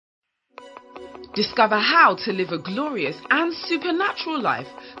Discover how to live a glorious and supernatural life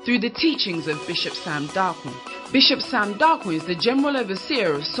through the teachings of Bishop Sam Darkle. Bishop Sam Darkle is the General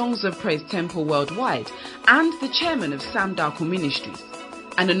Overseer of Songs of Praise Temple Worldwide and the Chairman of Sam Darkle Ministries.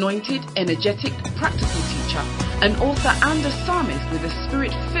 An anointed, energetic, practical teacher, an author and a psalmist with a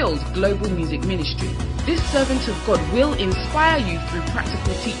spirit-filled global music ministry. This servant of God will inspire you through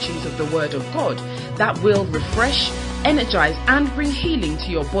practical teachings of the Word of God that will refresh, energize and bring healing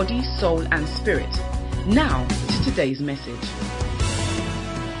to your body, soul and spirit. Now to today's message.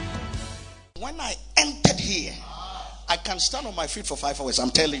 When I entered here, I can stand on my feet for 5 hours.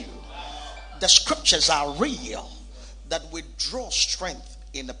 I'm telling you, the scriptures are real that we draw strength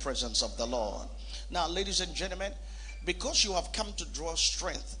in the presence of the Lord. Now, ladies and gentlemen, because you have come to draw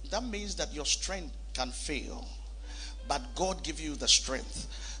strength, that means that your strength can fail, but God give you the strength.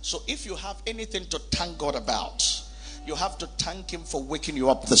 So if you have anything to thank God about, you have to thank Him for waking you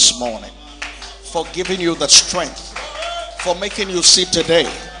up this morning, for giving you the strength, for making you see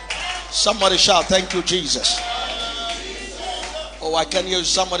today. Somebody shout, thank you, Jesus. Oh, I can hear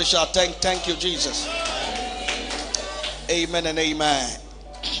somebody shout, thank you, Jesus. Amen and amen.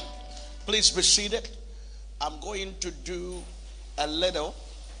 Please be seated. I'm going to do a little.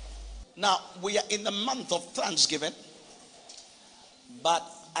 Now, we are in the month of Thanksgiving, but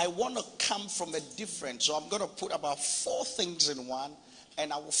I want to come from a different. So I'm going to put about 4 things in one,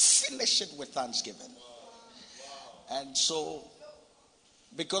 and I will finish it with Thanksgiving. And so,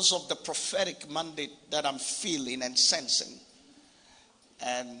 because of the prophetic mandate that I'm feeling and sensing,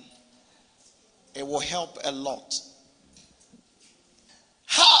 and it will help a lot.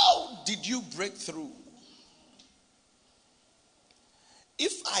 How did you break through?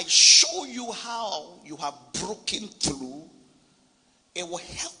 If I show you how you have broken through, it will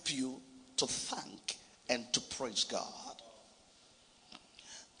help you to thank and to praise God.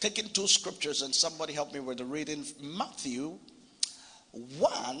 Taking 2 scriptures, and somebody help me with the reading. Matthew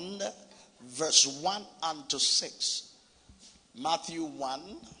 1 verse 1 and to 6. Matthew 1,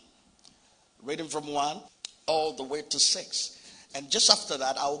 reading from 1 all the way to 6. And just after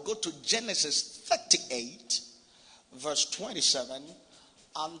that, I will go to Genesis 38 verse 27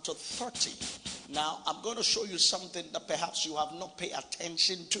 and to 30. Now, I'm going to show you something that perhaps you have not paid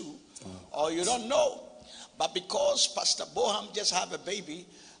attention to, or you don't know. But because Pastor Boham just had a baby,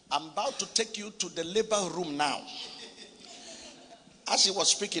 I'm about to take you to the labor room now. As he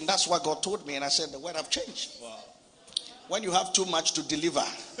was speaking, that's what God told me, and I said, the word have changed. Wow. When you have too much to deliver,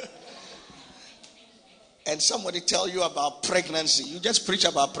 and somebody tell you about pregnancy, you just preach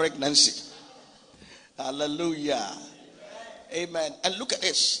about pregnancy. Hallelujah. Amen. And look at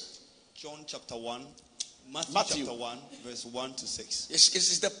this. John chapter 1. Matthew chapter 1 verse 1 to 6.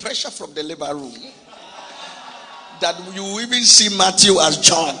 It's the pressure from the labor room that you even see Matthew as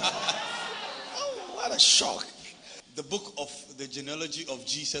John. Oh, what a shock. The book of the genealogy of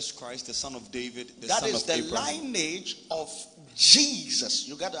Jesus Christ, the son of David, the that son is of the Abraham. lineage of Jesus.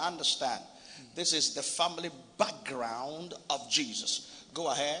 You got to understand. This is the family background of Jesus.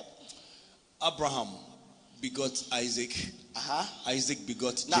 Go ahead. Abraham begot Isaac. Isaac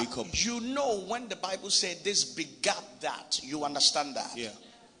begot Now, Jacob. You know when the Bible said this begat that, you understand that? Yeah.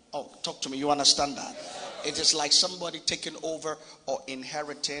 Oh, talk to me. You understand that? It is like somebody taking over or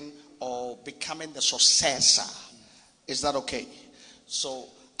inheriting or becoming the successor. Is that okay? So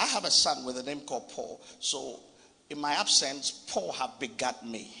I have a son with a name called Paul. So in my absence, Paul have begat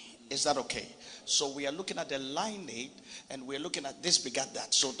me. Is that okay? So we are looking at the lineage and we're looking at this begat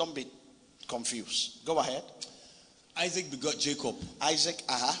that. So don't be confused. Go ahead. Isaac begot Jacob. Isaac,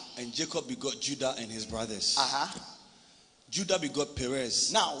 And Jacob begot Judah and his brothers. Judah begot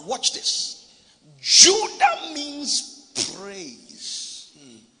Perez. Now watch this. Judah means praise.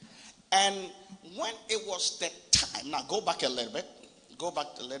 And when it was the time, now go back a little bit. Go back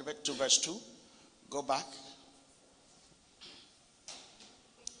a little bit to verse 2. Go back.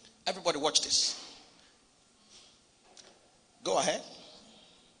 Everybody watch this. Go ahead.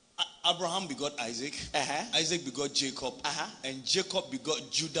 Abraham begot Isaac. Isaac begot Jacob. And Jacob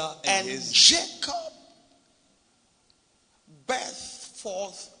begot Judah and Jacob birthed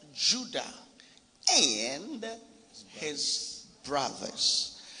forth Judah and his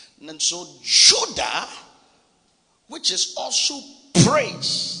brothers. And so Judah, which is also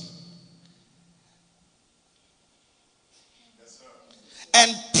praise,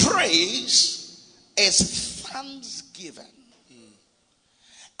 and praise is thanksgiving.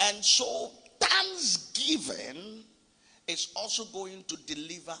 And so thanksgiving is also going to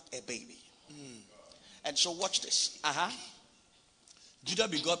deliver a baby. And so watch this. Judah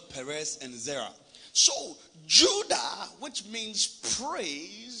begot Perez and Zerah. So Judah, which means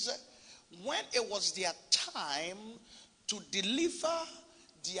praise, when it was their time to deliver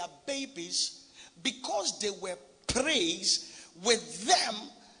their babies, because they were praised with them,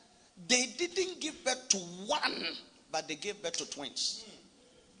 they didn't give birth to one, but they gave birth to twins.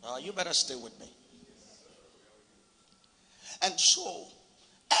 You better stay with me. And so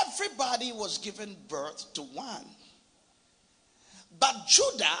everybody was given birth to one. But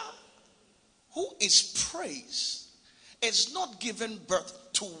Judah, who is praised, is not given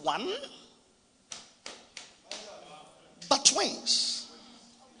birth to one, but twins.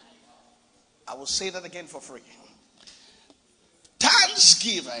 I will say that again for free.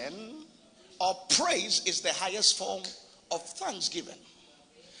 Thanksgiving or praise is the highest form of thanksgiving.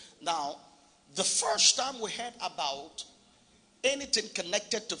 Now, the first time we heard about anything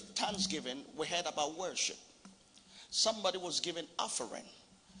connected to thanksgiving, we heard about worship. Somebody was given offering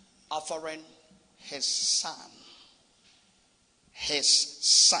his son. His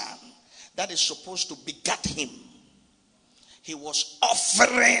son. That is supposed to beget him. He was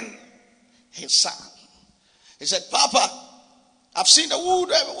offering his son. He said, Papa, I've seen the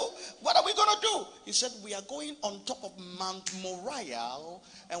wood. What are we going to do? He said, we are going on top of Mount Moriah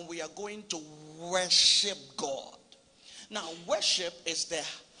and we are going to worship God. Now, worship is the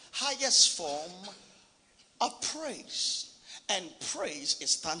highest form of praise. And praise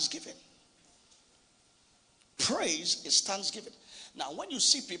is thanksgiving. Praise is thanksgiving. Now, when you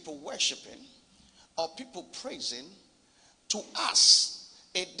see people worshiping or people praising, to us,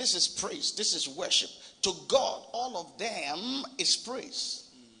 this is praise, this is worship. To God, all of them is praise.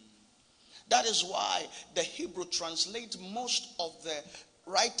 That is why the Hebrew translates most of the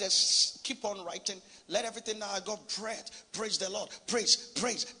writers keep on writing, let everything that I got praise the Lord, praise,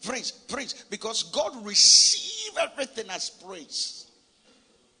 praise, praise, praise, because God receives everything as praise.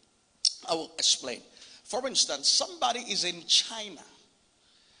 I will explain. For instance, somebody is in China.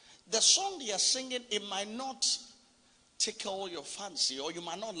 The song they are singing, it might not tickle your fancy or you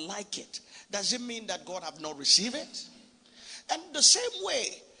might not like it. Does it mean that God have not received it? And the same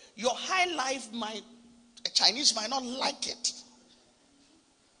way, your high life a Chinese might not like it.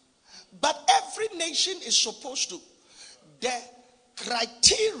 But every nation is supposed to. The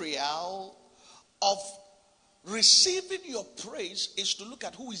criteria of receiving your praise is to look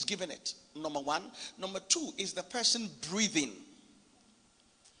at who is giving it. Number one. Number two is the person breathing.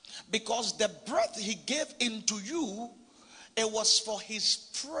 Because the breath he gave into you, it was for his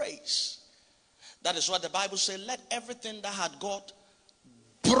praise. That is what the Bible says, let everything that had got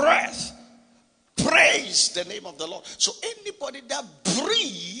breath praise the name of the Lord. So anybody that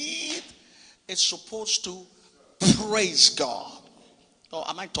breathes is supposed to praise God. Oh,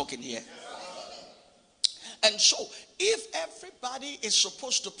 am I talking here? And so if everybody is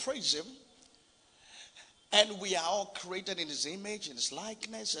supposed to praise him, and we are all created in his image, in his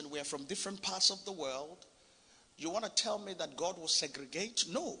likeness, and we are from different parts of the world, you want to tell me that God will segregate?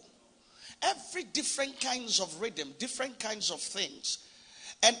 No. Every different kinds of rhythm, different kinds of things.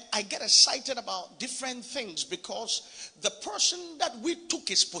 And I get excited about different things because the person that we took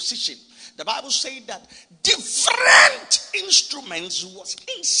his position, the Bible said that different instruments was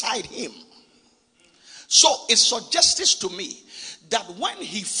inside him. So it suggests to me that when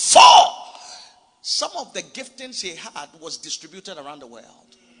he fought, some of the giftings he had was distributed around the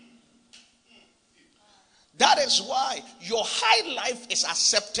world. That is why your high life is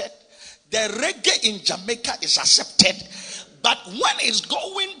accepted. The reggae in Jamaica is accepted. But when it's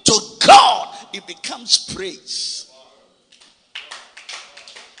going to God, it becomes praise.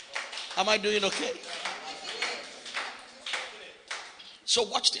 Am I doing okay? So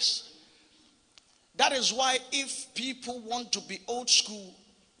watch this. That is why if people want to be old school,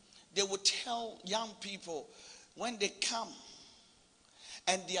 they will tell young people when they come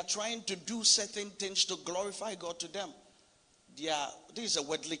and they are trying to do certain things to glorify God to them. This is a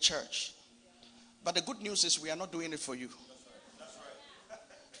worldly church. But the good news is we are not doing it for you.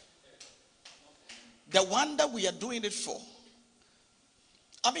 The one that we are doing it for.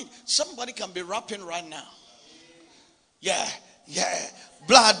 I mean, somebody can be rapping right now. Yeah.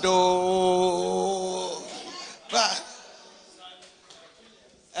 Blood, oh. Blood.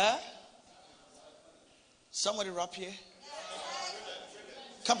 Somebody rap here.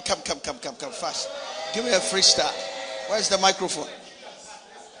 Come fast. Give me a freestyle. Where's the microphone?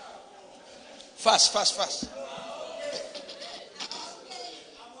 Fast.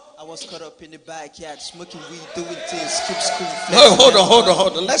 I was caught up in the backyard smoking weed, doing things, skip school. No,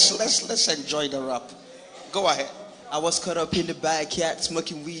 hold on. Let's enjoy the rap. Go ahead. I was caught up in the backyard,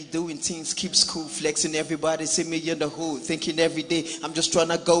 smoking weed, doing things, keeps cool, flexing. Everybody see me in the hood, thinking every day I'm just trying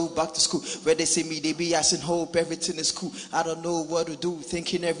to go back to school. Where they see me, they be asking hope, everything is cool. I don't know what to do,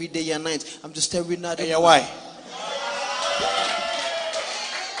 thinking every day and night I'm just staring at Hey, why?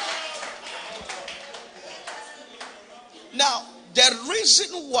 Now, the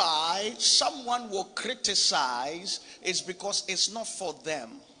reason why someone will criticize is because it's not for them.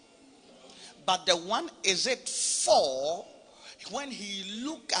 But the one is it for, when he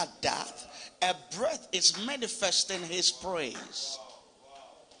look at that, a breath is manifesting his praise.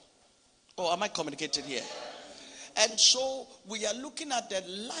 Oh, am I communicating here? And so we are looking at the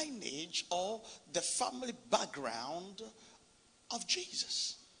lineage or the family background of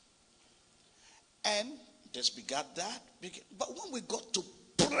Jesus. And this begat that. But when we got to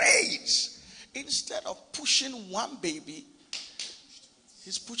praise, instead of pushing one baby,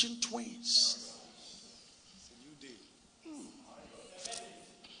 he's pushing twins.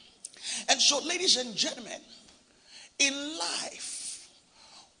 And so, ladies and gentlemen, in life,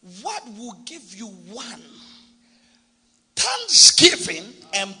 what will give you one? Thanksgiving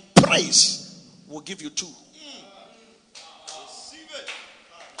and praise will give you two.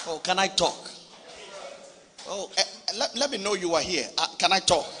 Oh, can I talk? Oh, let me know you are here. Can I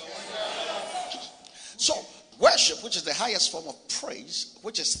talk? So, worship, which is the highest form of praise,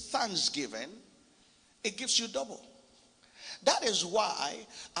 which is thanksgiving, it gives you double. That is why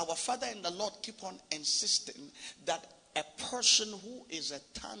our Father in the Lord keep on insisting that a person who is a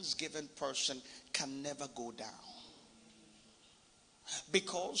thanksgiving person can never go down.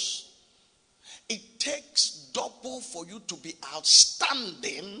 Because it takes double for you to be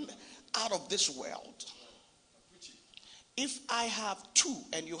outstanding out of this world. If I have two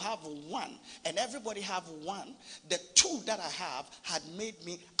and you have one and everybody have one, the two that I have had made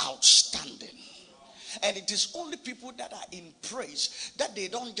me outstanding. And it is only people that are in praise that they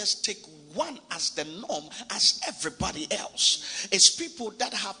don't just take one as the norm as everybody else. It's people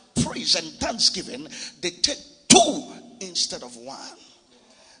that have praise and thanksgiving, they take two instead of one.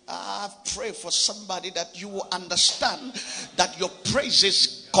 I pray for somebody that you will understand that your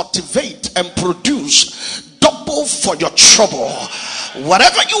praises cultivate and produce double for your trouble.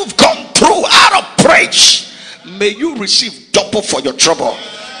 Whatever you've gone through out of praise, may you receive double for your trouble.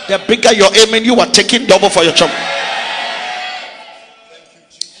 The bigger your amen, you are taking double for your trouble.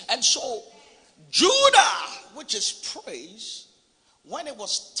 And so Judah, which is praise, when it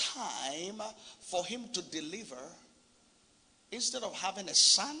was time for him to deliver, instead of having a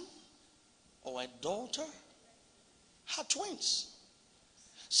son or a daughter, had twins.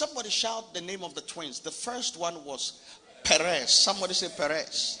 Somebody shout the name of the twins. The first one was Perez. Somebody say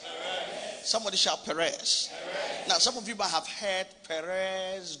Perez. Perez. Somebody shout Perez. Perez. Now, some of you might have heard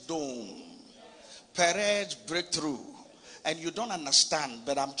Perez Dome, Perez Breakthrough, and you don't understand,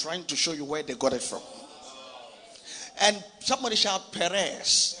 but I'm trying to show you where they got it from. And somebody shout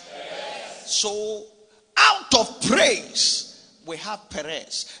Perez. Perez. So, out of praise, we have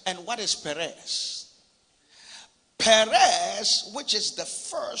Perez. And what is Perez? Perez, which is the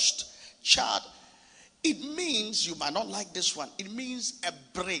first child, it means, you might not like this one, it means a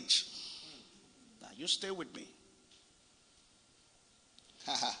bridge. Now, you stay with me.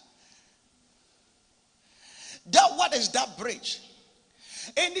 What is that bridge?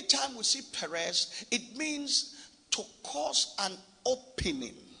 Anytime we see Perez, it means to cause an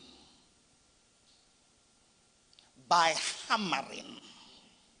opening by hammering.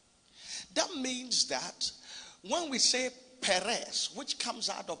 That means that when we say Perez, which comes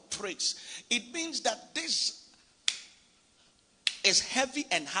out of praise, it means that this is heavy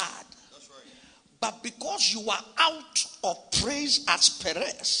and hard. That's right. But because you are out of praise as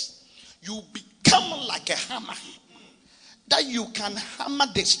Perez, you become like a hammer. That you can hammer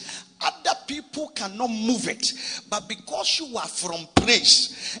this. Other people cannot move it. But because you are from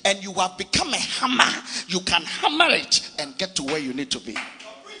praise and you have become a hammer, you can hammer it and get to where you need to be.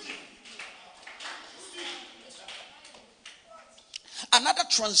 Another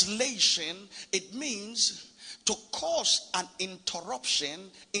translation, it means to cause an interruption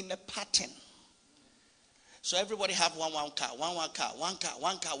in a pattern. So everybody have one car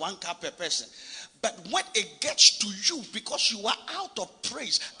per person. But when it gets to you, because you are out of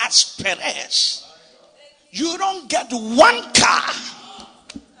praise as Perez, you don't get one car.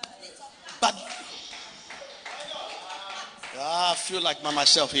 But I feel like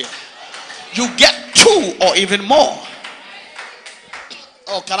myself here. You get two or even more.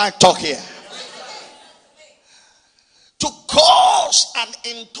 Oh, can I talk here? To cause an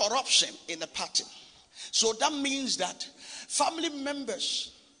interruption in a pattern. So that means that family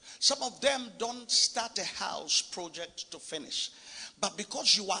members Some of them don't start a house project to finish. But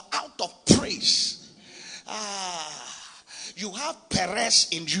because you are out of praise, you have Perez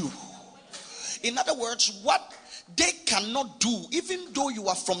in you. In other words, what they cannot do, even though you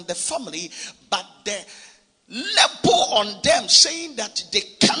are from the family, but the label on them saying that they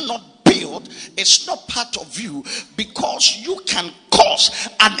cannot build is not part of you, because you can cause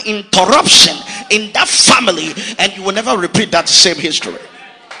an interruption in that family and you will never repeat that same history.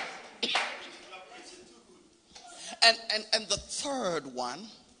 And the third one,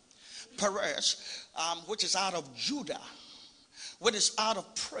 Perez, which is out of Judah, which is out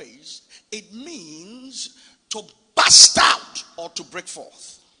of praise, it means to burst out or to break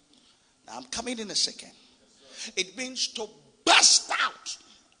forth. Now I'm coming in a second. It means to burst out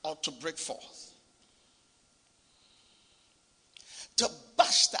or to break forth. To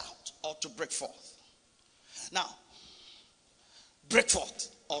burst out or to break forth. Now, break forth.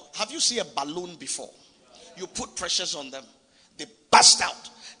 Or have you seen a balloon before? You put pressures on them, they burst out.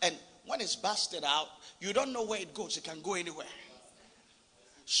 And when it's busted out, you don't know where it goes. It can go anywhere.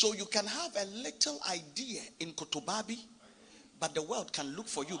 So you can have a little idea in Kotobabi, but the world can look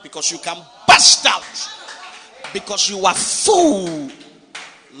for you because you can burst out. Because you are full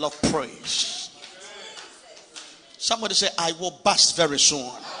of praise. Somebody say, I will burst very soon.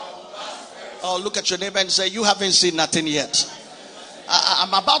 Oh, look at your neighbor and say, you haven't seen nothing yet.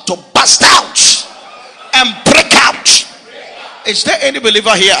 I'm about to burst out and break out. Is there any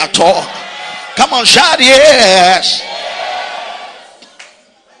believer here at all? Come on, shout yes.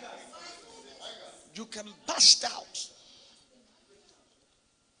 You can burst out.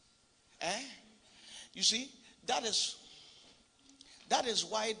 You see, that is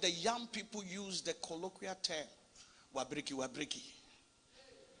why the young people use the colloquial term wabriki wabriki.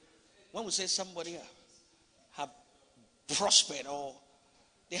 When we say somebody have prospered, or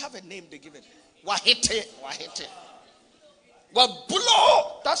they have a name they give it, wahete, wahete. Well,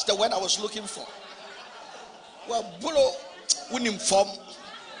 bulo, that's the word I was looking for. Well, bulo, winning form.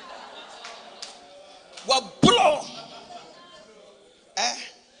 Well, bulo.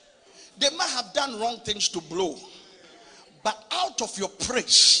 They might have done wrong things to blow, but out of your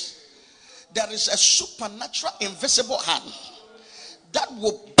praise, there is a supernatural, invisible hand that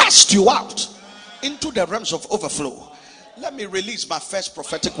will burst you out into the realms of overflow. Let me release my first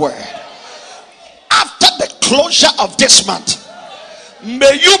prophetic word. After the closure of this month,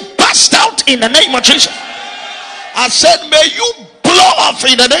 may you burst out in the name of Jesus. I said, may you blow off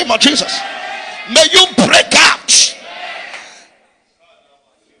in the name of Jesus. May you break out.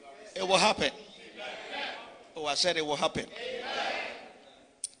 It will happen. Oh, I said it will happen.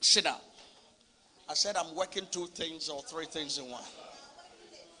 Sit down. I said I'm working 2 things or 3 things in one.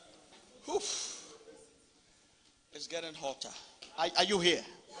 Oof. It's getting hotter. Are you here?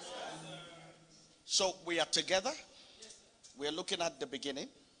 So we are together. We are looking at the beginning.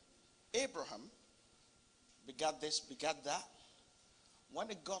 Abraham begat this, begat that.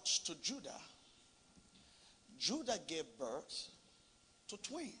 When it got to Judah, Judah gave birth to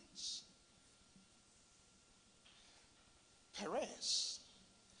twins, Perez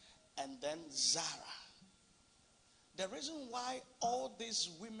and then Zara. The reason why all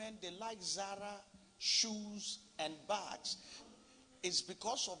these women, they like Zara shoes and bags, is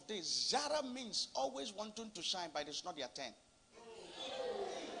because of this. Zara means always wanting to shine, but it's not their turn.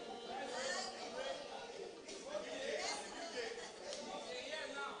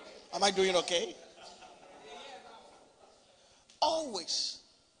 Am I doing okay? Always.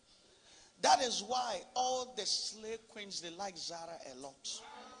 That is why all the slave queens, they like Zara a lot.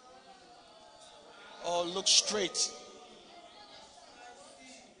 Oh, look straight.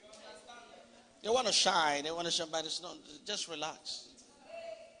 They want to shine. They want to shine, but it's not. Just relax.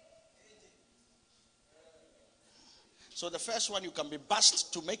 So the first one, you can be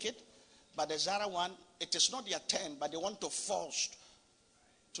burst to make it. But the Zara one, it is not their turn, but they want to force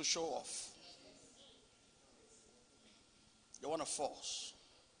to show off. They want to force.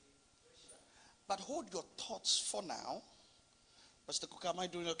 But hold your thoughts for now. Pastor Cook, am I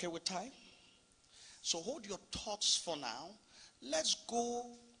doing okay with time? So hold your thoughts for now. Let's go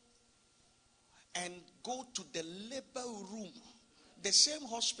and go to the labor room. The same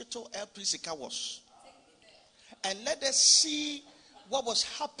hospital El Prisika was. And let us see what was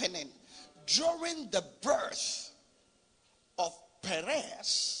happening during the birth of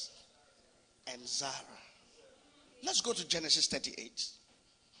Perez and Zara. Let's go to Genesis 38.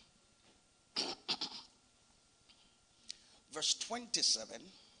 Verse 27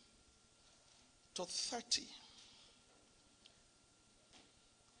 to 30.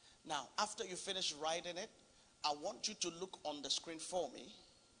 Now, after you finish writing it, I want you to look on the screen for me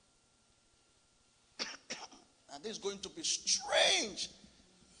this is going to be strange.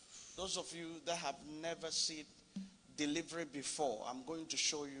 Those of you that have never seen delivery before, I'm going to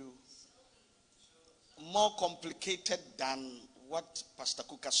show you more complicated than what Pastor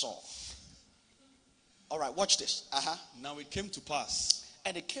Kuka saw. All right, watch this. Now it came to pass.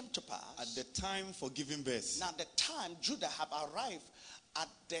 And it came to pass. At the time for giving birth. Now the time Judah had arrived at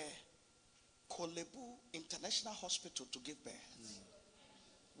the Kolebu International Hospital to give birth.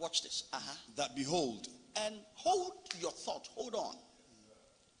 Watch this. That behold. And hold your thought. Hold on.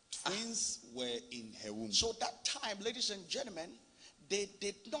 Twins were in her womb. So that time, ladies and gentlemen, they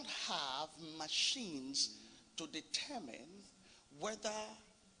did not have machines to determine whether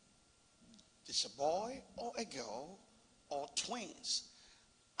it's a boy or a girl or twins.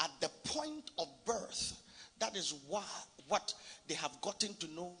 At the point of birth, that is what they have gotten to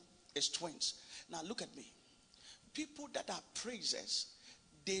know is twins. Now look at me. People that are praisers,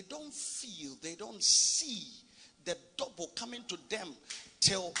 they don't feel, they don't see the double coming to them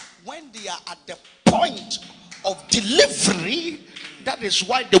till when they are at the point of delivery. That is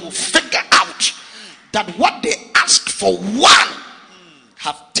why they will figure out that what they asked for one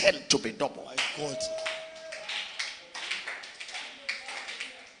have turned to be double. My God.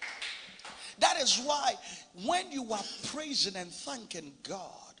 That is why when you are praising and thanking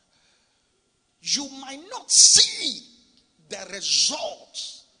God, you might not see the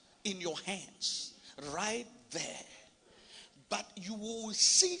results in your hands right there, but you will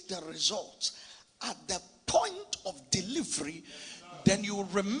see the results at the point of delivery. Then you will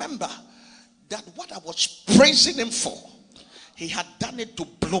remember that what I was praising him for, he had done it to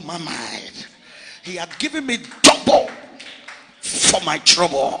blow my mind. He had given me double for my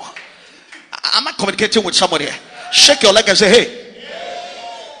trouble. Am I communicating with somebody? Shake your leg and say, hey.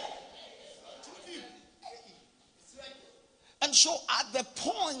 And so at the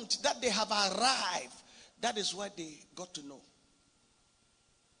point that they have arrived, that is why they got to know.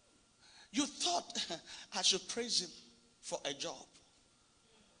 You thought I should praise him for a job.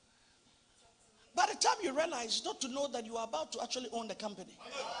 By the time you realize, not to know that you are about to actually own the company.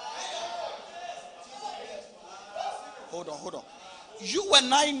 Hold on. You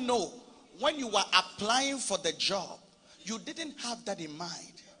and I know when you were applying for the job, you didn't have that in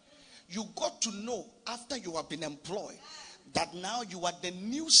mind. You got to know after you have been employed that now you are the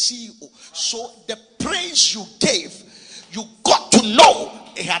new CEO. So the praise you gave, you got to know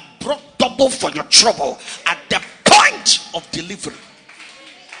it had brought double for your trouble at the point of delivery.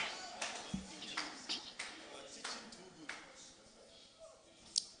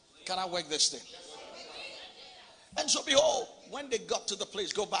 Can I work this thing? And so behold, when they got to the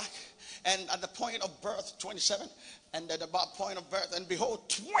place, go back, and at the point of birth, 27, and at about point of birth, and behold,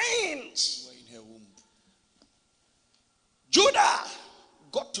 twins were in her womb. Judah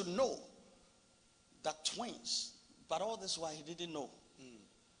got to know that twins, but all this while he didn't know.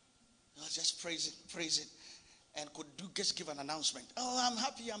 He was just praising, and could just give an announcement. Oh, I'm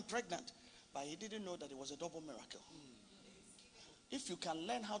happy, I'm pregnant. But he didn't know that it was a double miracle. If you can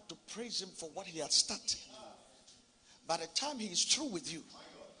learn how to praise him for what he had started, by the time he is through with you,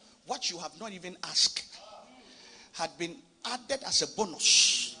 what you have not even asked had been added as a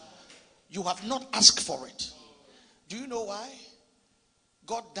bonus. You have not asked for it. Do you know why?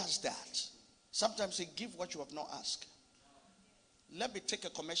 God does that. Sometimes he gives what you have not asked. Let me take a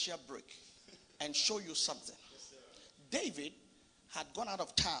commercial break and show you something. David had gone out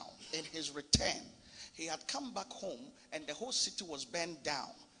of town. In his return, he had come back home and the whole city was burned down.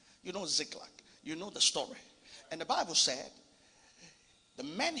 You know Ziklag. You know the story. And the Bible said the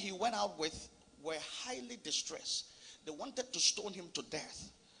men he went out with were highly distressed. They wanted to stone him to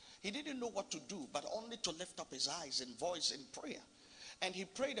death. He didn't know what to do, but only to lift up his eyes and voice in prayer. And he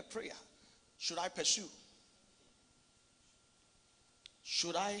prayed a prayer. Should I pursue?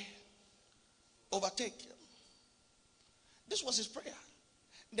 Should I overtake? This was his prayer.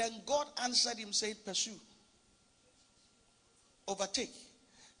 Then God answered him, said, pursue. Overtake.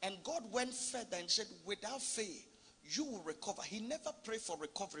 And God went further and said, without faith, you will recover. He never prayed for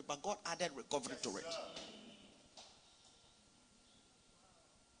recovery, but God added recovery to it.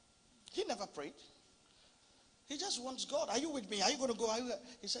 He never prayed. He just wants God. Are you with me? Are you going to go?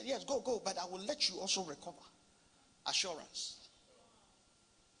 He said, yes, go. But I will let you also recover. Assurance.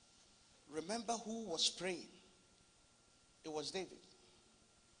 Remember who was praying? It was David.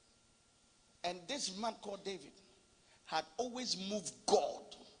 And this man called David had always moved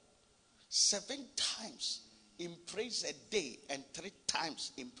God 7 times in praise a day and 3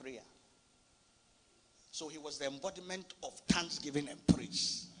 times in prayer. So he was the embodiment of thanksgiving and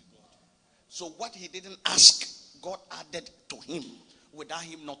praise. So what he didn't ask, God added to him without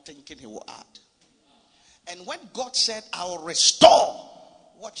him not thinking he will add. And when God said, I'll restore,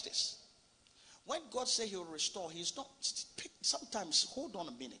 watch this. When God said he will restore, he's not, sometimes, hold on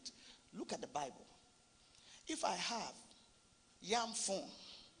a minute. Look at the Bible. If I have yam phone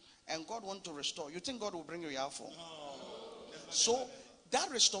and God wants to restore, you think God will bring you yam phone? No. So that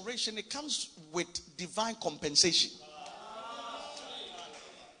restoration, it comes with divine compensation.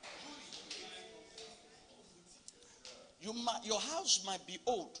 Your house might be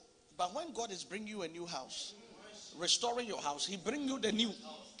old, but when God is bringing you a new house, restoring your house, he brings you the new.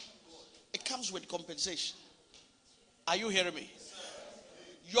 It comes with compensation. Are you hearing me?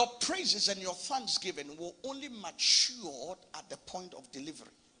 Your praises and your thanksgiving will only mature at the point of delivery.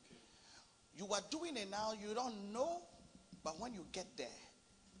 You are doing it now, you don't know, but when you get there,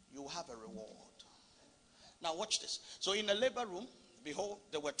 you will have a reward. Now watch this. So in the labor room, behold,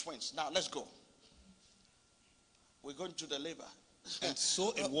 there were twins. Now let's go. We're going to the labor. And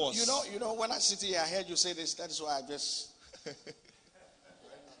so it was. You know, when I sit here, I heard you say this. That is why I just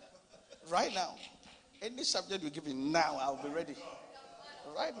right now, any subject you give me now, I'll be ready.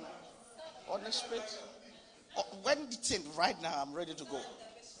 Right now, on the spirit. When it's in, right now, I'm ready to go.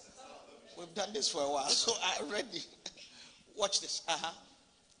 We've done this for a while, so I'm ready. Watch this.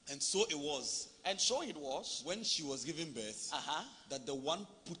 And so it was. And so it was. When she was giving birth, that the one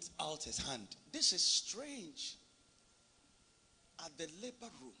put out his hand. This is strange. At the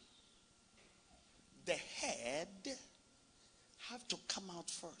labor room, the head have to come out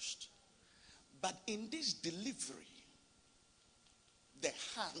first. But in this delivery, the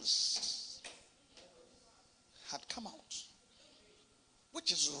hands had come out,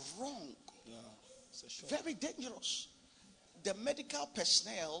 which is wrong. Yeah, very dangerous. The medical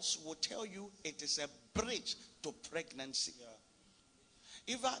personnel will tell you it is a bridge to pregnancy.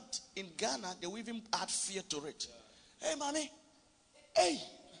 Yeah. Even in Ghana, they will even add fear to it. Yeah. Hey, mommy. Hey,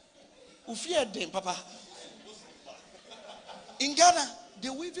 you fear them, Papa. In Ghana, they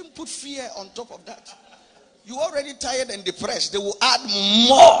will even put fear on top of that. You already tired and depressed. They will add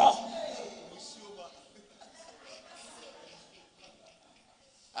more.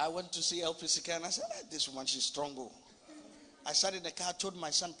 I went to see LPC and I said, this woman, she's strong. I sat in the car, told my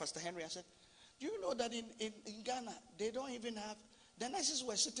son, Pastor Henry, I said, do you know that in Ghana, they don't even have, the nurses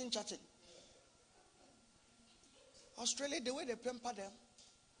were sitting chatting. Australia, the way they pamper them,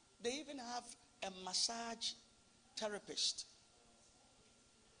 they even have a massage therapist.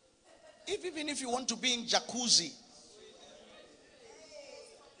 Even if you want to be in jacuzzi.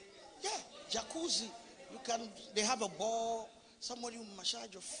 Yeah, jacuzzi. They have a ball, somebody will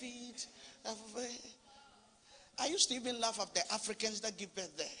massage your feet. I used to even laugh at the Africans that give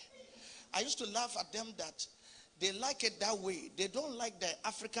birth there. I used to laugh at them that they like it that way. They don't like the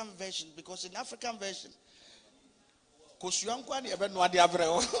African version, because in African version,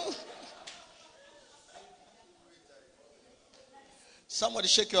 somebody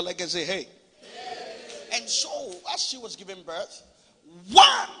shake your leg and say, hey. And so, as she was giving birth,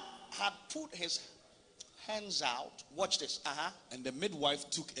 one had put his hands out. Watch this. And the midwife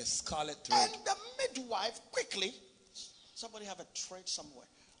took a scarlet thread. And the midwife quickly, somebody have a thread somewhere.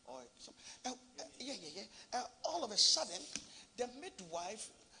 Or all of a sudden, the midwife,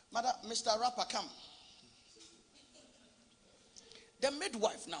 Mr. Rapper, come. The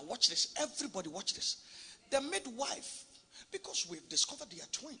midwife, now watch this. Everybody watch this. The midwife, because we've discovered they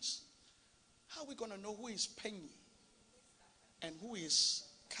are twins. How are we going to know who is Penny and who is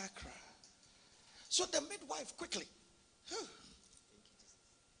Kakra? So the midwife quickly.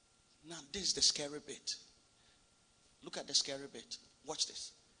 Now this is the scary bit. Look at the scary bit. Watch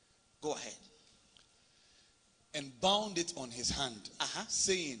this. Go ahead. And bound it on his hand,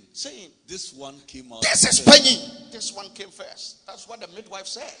 saying, this one came out. This is Penny. This one came first. That's what the midwife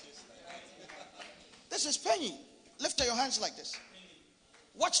said. This is Penny. Lift your hands like this.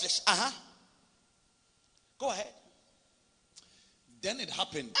 Watch this. Go ahead. Then it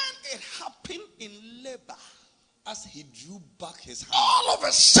happened. And it happened in labor. As he drew back his hand. All of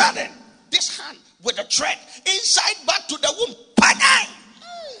a sudden, this hand with a thread inside back to the womb. Bang!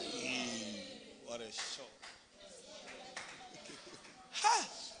 What a shock.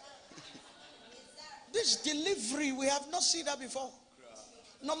 This delivery, we have not seen that before.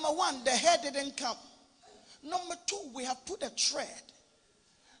 Number one, the hair didn't come. Number two, we have put a thread.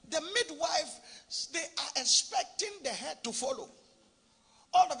 The midwife, they are expecting the head to follow.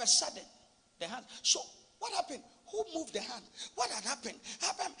 All of a sudden, the hand. So what happened? Who moved the hand? What had happened?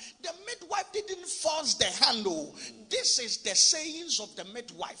 The midwife didn't force the hand. Oh, this is the sayings of the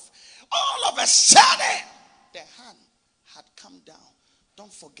midwife. All of a sudden, the hand had come down.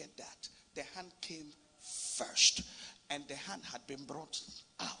 Don't forget that. The hand came first, and the hand had been brought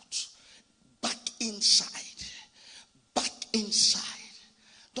out back inside. Back inside.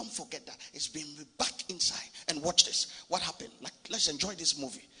 Don't forget that. It's been back inside. And watch this. What happened? Like, let's enjoy this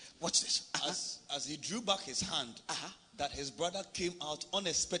movie. Watch this. As he drew back his hand, that his brother came out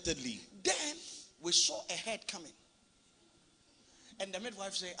unexpectedly. Then we saw a head coming. And the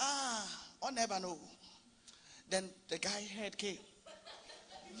midwife said, I never know. Then the guy head came.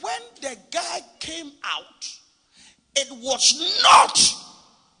 When the guy came out, it was not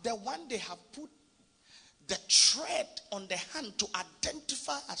the one they have put the thread on the hand to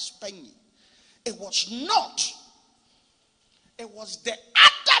identify as Penny. It was not. It was the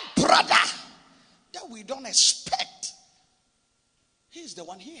other brother that we don't expect. He's the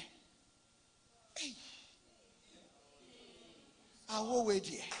one here. Hey. I will wait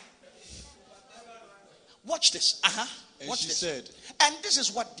here. Watch this. And Watch she this. said, and this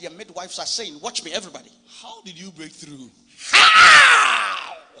is what their midwives are saying. Watch me, everybody. how did you break through?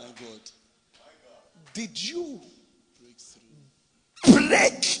 How My God. did you Break through.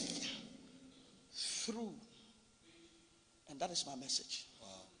 break through? And that is my message. Wow.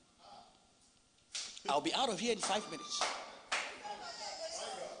 I'll be out of here in 5 minutes.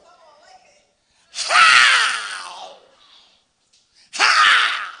 How?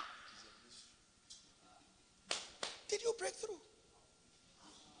 How did you break through?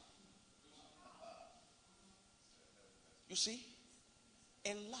 You see,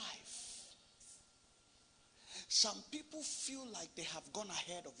 in life, some people feel like they have gone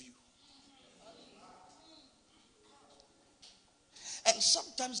ahead of you. And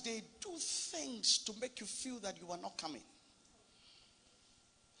sometimes they do things to make you feel that you are not coming.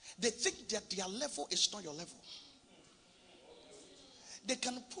 They think that their level is not your level. They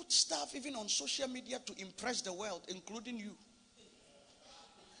can put stuff even on social media to impress the world, including you.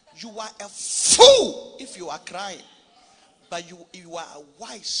 You are a fool if you are crying. But you are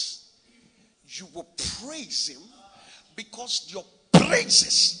wise. You will praise him because your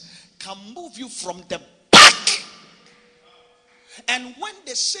praises can move you from the back. And when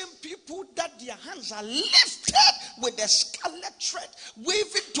the same people that their hands are lifted with the scarlet thread,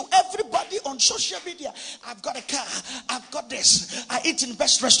 waving to everybody on social media, I've got a car, I've got this, I eat in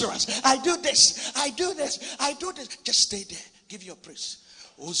best restaurants, I do this, I do this, I do this. Just stay there. Give your praise.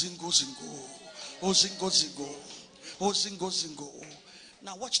 Oh, zingo, zingo. Oh, zingo, zingo. Oh, zingo, zingo.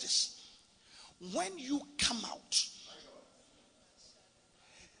 Now watch this. When you come out,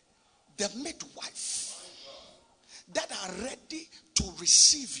 the midwife that are ready to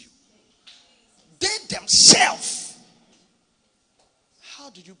receive you, they themselves,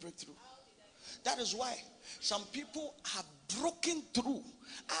 how did you break through? That is why some people have broken through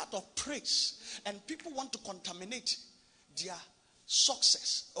out of praise, and people want to contaminate their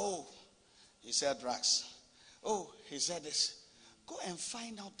success. Oh, he said drugs. Oh, he said this. Go and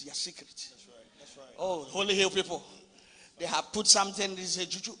find out their secret. That's right. That's right. Oh, Holy Hill people. They have put something, they say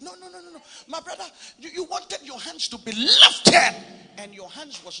juju. No. My brother, you wanted your hands to be lifted. And your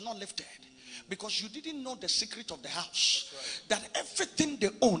hands was not lifted. Because you didn't know the secret of the house. Right. That everything they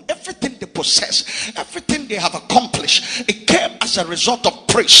own, everything they possess, everything they have accomplished, it came as a result of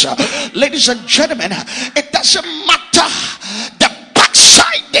praise. Ladies and gentlemen, it doesn't matter the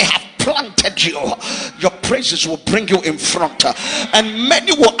backside they have planted you. Your praises will bring you in front. And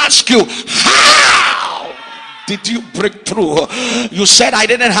many will ask you, how did you break through? You said, I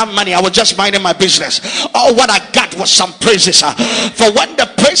didn't have money, I was just minding my business. All what I got was some praises. For when the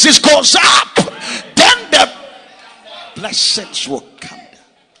praises goes up, then the blessings will come down.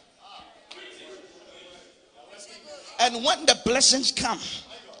 And when the blessings come,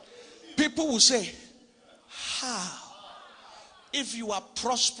 people will say, how? If you are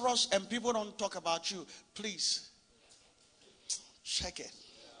prosperous and people don't talk about you, please check it.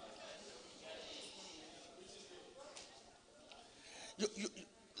 You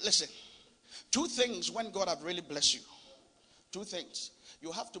listen. Two things when God have really blessed you. Two things.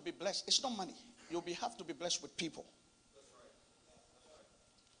 You have to be blessed. It's not money. You'll have to be blessed with people.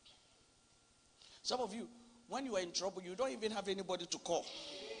 Some of you, when you are in trouble, you don't even have anybody to call.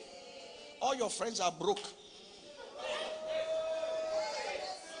 All your friends are broke.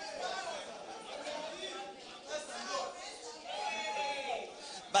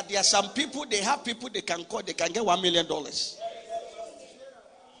 But there are some people, they have people they can call, they can get $1 million.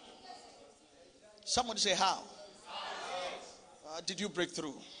 Somebody say, how? Did you break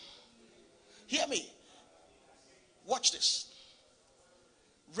through? Hear me. Watch this.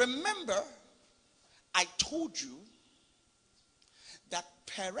 Remember, I told you that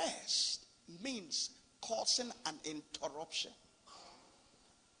Perez means causing an interruption,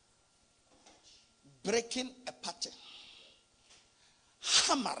 breaking a pattern,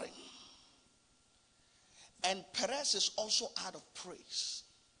 hammering. And Perez is also out of praise.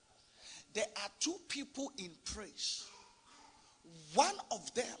 There are two people in praise. One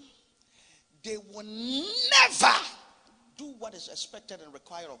of them, they will never do what is expected and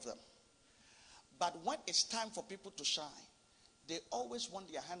required of them. But when it's time for people to shine, they always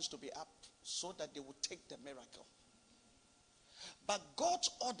want their hands to be up so that they will take the miracle. But God's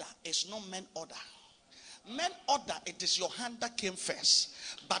order is not man's order. Man's order, it is your hand that came first.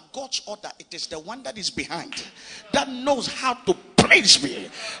 But God's order, it is the one that is behind, that knows how to praise me,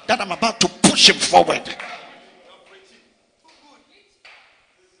 that I'm about to push him forward.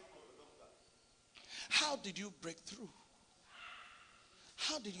 How did you break through?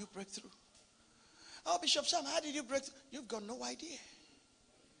 How did you break through? Oh, Bishop Sam, how did you break through? You've got no idea.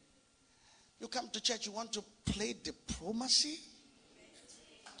 You come to church, you want to play diplomacy?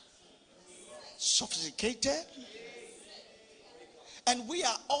 Sophisticated? And we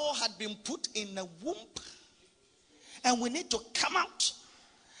are all had been put in a womb. And we need to come out.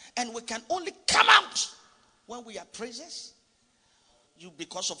 And we can only come out when we are praisers. You,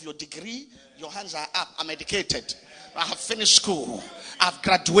 because of your degree, your hands are up. I'm educated. I have finished school. I've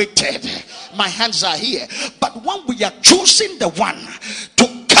graduated. My hands are here. But when we are choosing the one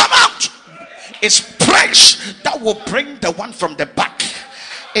to come out, it's praise that will bring the one from the back.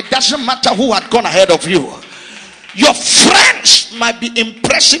 It doesn't matter who had gone ahead of you. Your friends might be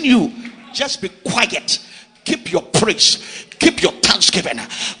impressing you. Just be quiet. Keep your praise. Keep your thanksgiving.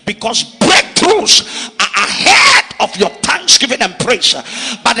 Because breakthroughs are ahead of your thanksgiving and praise.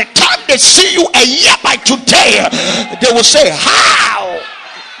 By the time they see you a year by today, they will say, how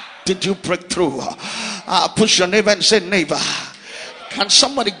did you break through? Push your neighbor and say, neighbor, can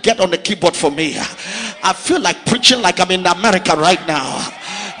somebody get on the keyboard for me? I feel like preaching like I'm in America right now.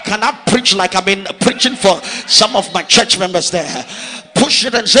 Can I preach like I've been preaching for some of my church members there? Push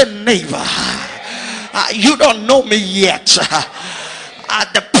it and say, neighbor, you don't know me yet.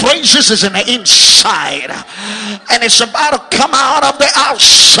 The praises is in the inside, and it's about to come out of the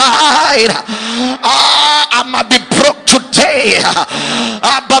outside. I might be broke today,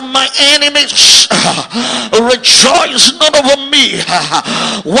 but my enemies rejoice not over me.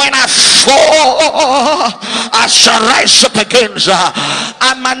 When I fall, I shall rise up again.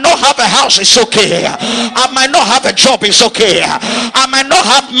 I might not have a house, it's okay. I might not have a job, it's okay. I might not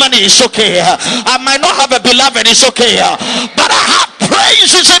have money, it's okay. I might not have a beloved, it's okay. But I have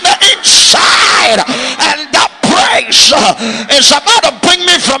praise is in the inside, and that praise is about to bring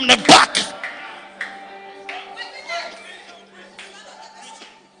me from the back.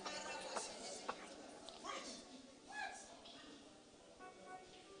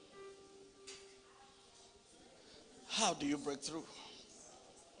 How do you break through?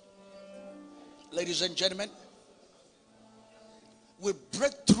 Ladies and gentlemen, we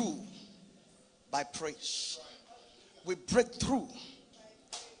break through by praise. We break through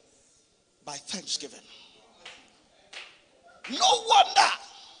by thanksgiving. No wonder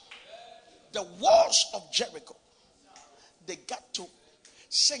the walls of Jericho, they got to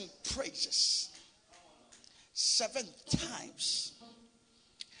sing praises 7 times.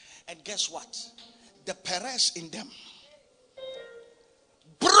 And guess what? The Perez in them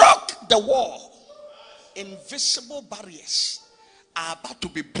broke the wall. Invisible barriers are about to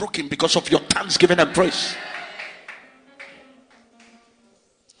be broken because of your thanksgiving and praise.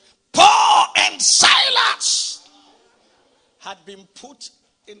 Paul and Silas had been put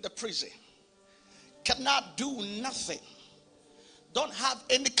in the prison. Cannot do nothing. Don't have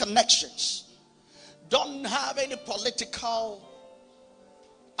any connections. Don't have any political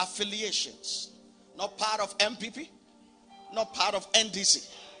affiliations. Not part of MPP. Not part of NDC.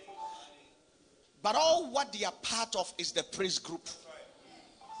 But all what they are part of is the praise group.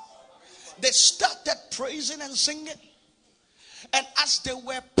 They started praising and singing. And as they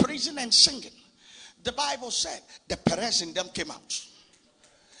were praising and singing, the Bible said the Perez in them came out.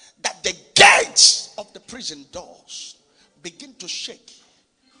 That the gates of the prison doors begin to shake.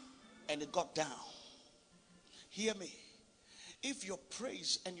 And it got down. Hear me. If your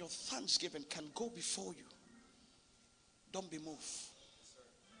praise and your thanksgiving can go before you, don't be moved.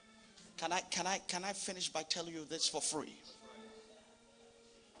 Can I finish by telling you this for free?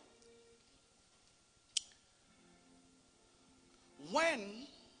 When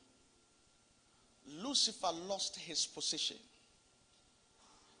Lucifer lost his position,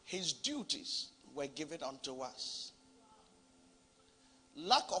 his duties were given unto us.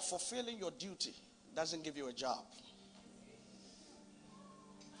 Lack of fulfilling your duty doesn't give you a job.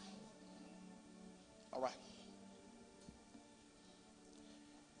 All right.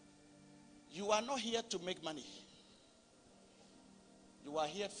 You are not here to make money. You are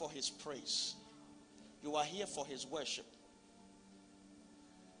here for his praise. You are here for his worship.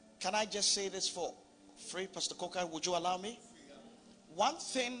 Can I just say this for free, Pastor Coker? Would you allow me? One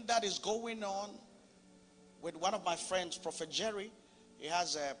thing that is going on with one of my friends, Prophet Jerry, he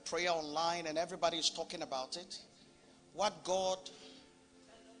has a prayer online and everybody is talking about it. What God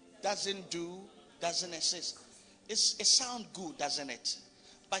doesn't do, doesn't exist. It sounds good, doesn't it?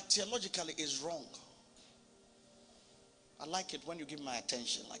 But theologically it's wrong. I like it when you give my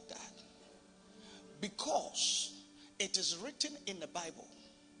attention like that. Because it is written in the Bible,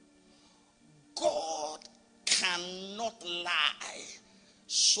 God cannot lie.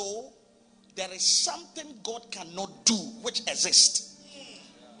 So there is something God cannot do which exists.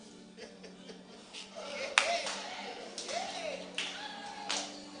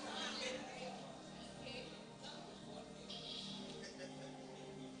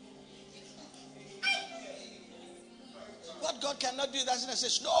 What God cannot do doesn't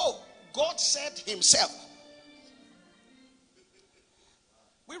exist. No, God said himself.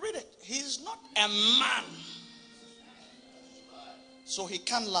 We read it. He's not a man, so he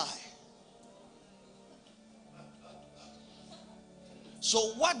can't lie. So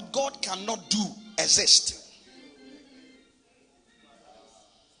what God cannot do exists.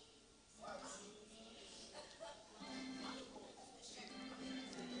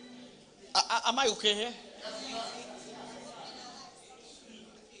 Am I okay here?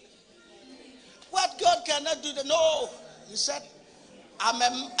 What God cannot do, no. He said, I'm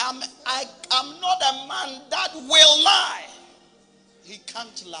not a man that will lie. He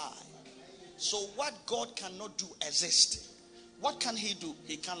can't lie. So what God cannot do exists. What can he do?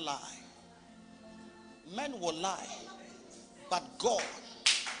 He can't lie. Men will lie, but God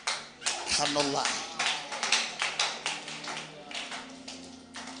cannot lie.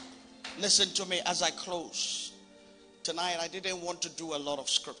 Listen to me as I close. Tonight I didn't want to do a lot of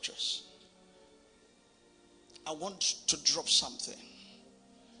scriptures. I want to drop something.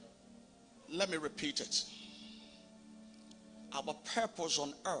 Let me repeat it. Our purpose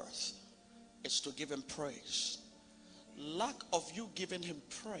on earth is to give him praise. Lack of you giving him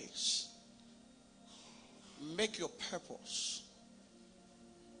praise make your purpose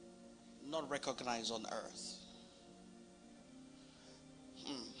not recognized on earth.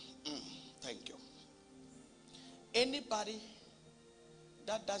 Thank you. Anybody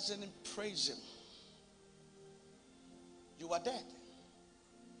that doesn't praise him, you are dead.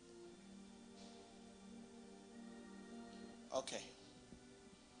 Okay.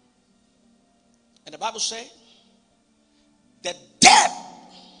 And the Bible says, the dead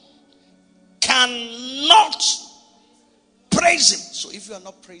cannot praise him. So if you are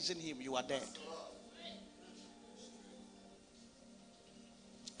not praising him, you are dead.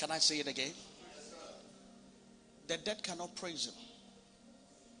 Can I say it again? The dead cannot praise him.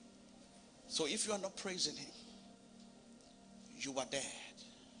 So if you are not praising him, you are dead.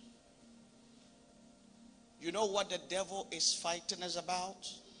 You know what the devil is fighting us about?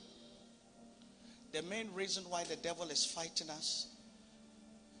 The main reason why the devil is fighting us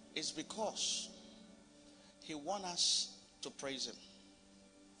is because he wants us to praise him.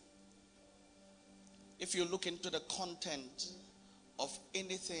 If you look into the content of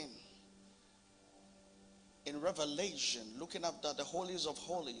anything in Revelation, looking at the holies of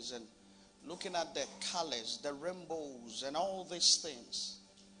holies and looking at the colors, the rainbows and all these things,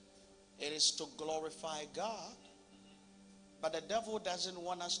 it is to glorify God. But the devil doesn't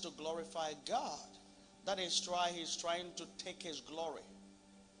want us to glorify God. That is why he's trying to take his glory.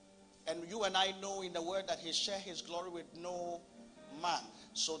 And you and I know in the word that he shared his glory with no man.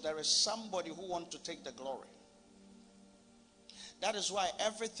 So there is somebody who wants to take the glory. That is why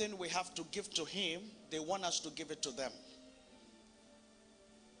everything we have to give to him, they want us to give it to them.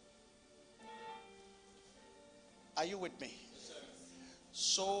 Are you with me?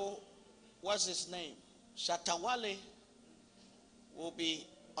 So, what's his name? Shatta Wale will be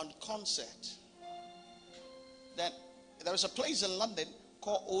on concert. Then there is a place in London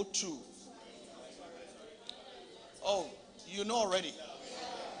called O2. Oh, you know already.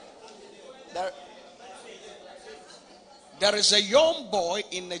 There is a young boy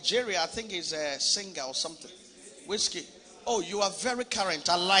in Nigeria, I think he's a singer or something. Whiskey. Oh, you are very current.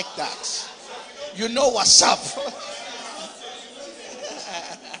 I like that. You know what's up.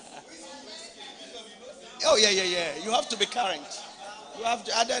 Oh, yeah. You have to be current. You have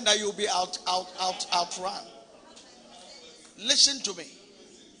to, and then you'll be outrun. Listen to me.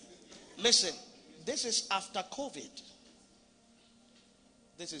 Listen. This is after COVID.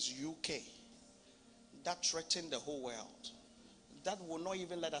 This is UK. That threatened the whole world. That will not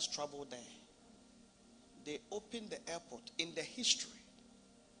even let us travel there. They opened the airport in the history.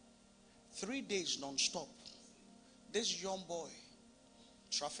 3 days non-stop. This young boy,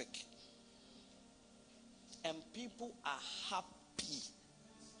 traffic. And people are happy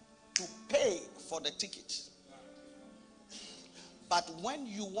to pay for the ticket. But when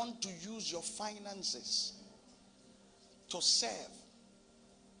you want to use your finances to serve,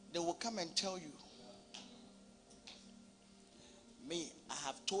 they will come and tell you, me, I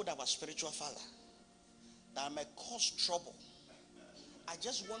have told our spiritual father that I may cause trouble. I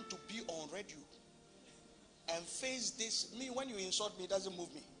just want to be on radio and face this. Me, when you insult me, it doesn't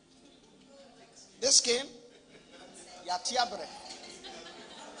move me. This came, Yatiabre.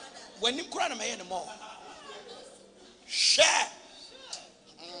 When you cry, I'm anymore. Share.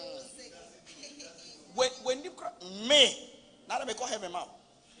 When you cry, me, not I call heaven out.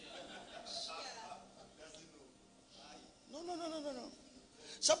 No.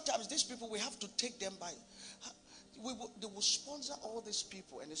 Sometimes these people, we have to take them by. They will sponsor all these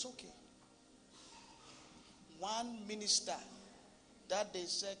people, and it's okay. One minister that they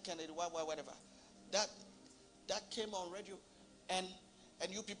said, Kennedy, whatever, that came on radio, and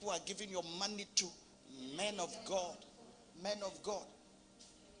you people are giving your money to men of God.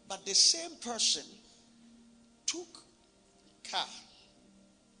 But the same person took car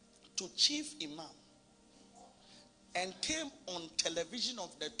to chief imam and came on television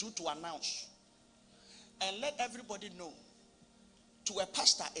of the two to announce and let everybody know to a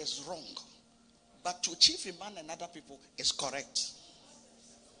pastor is wrong, but to chief imam and other people is correct.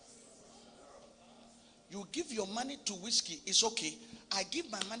 You give your money to whiskey, it's okay. I give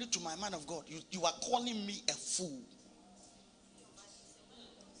my money to my man of God. You are calling me a fool.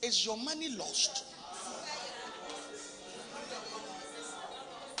 Is your money lost?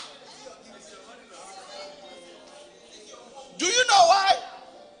 Do you know why?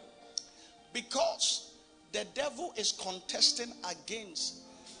 Because the devil is contesting against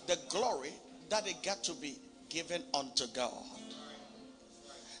the glory that it got to be given unto God.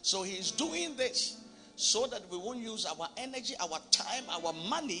 So he is doing this so that we won't use our energy, our time, our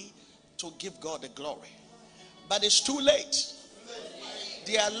money to give God the glory. But it's too late.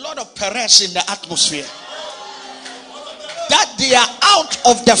 There are a lot of Perez in the atmosphere. That they are out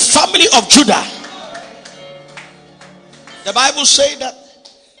of the family of Judah. The Bible says that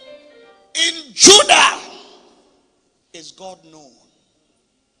in Judah is God known.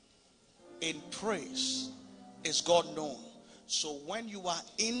 In praise is God known. So when you are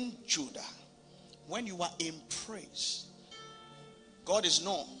in Judah, when you are in praise, God is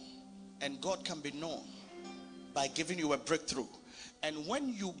known, and God can be known by giving you a breakthrough. And when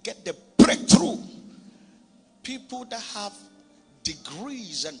you get the breakthrough, people that have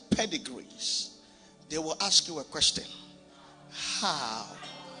degrees and pedigrees, they will ask you a question. How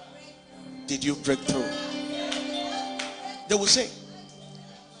did you break through? They will say,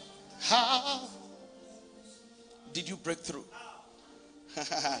 how did you break through?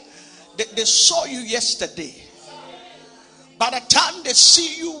 They saw you yesterday. By the time they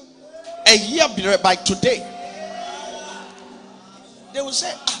see you a year by today, they will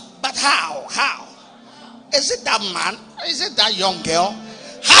say, but how? How? Is it that man? Is it that young girl?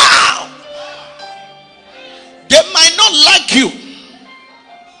 How? They might not like you,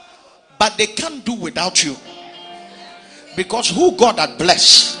 but they can't do without you. Because who God had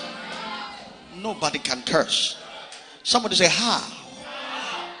blessed, nobody can curse. Somebody say, how?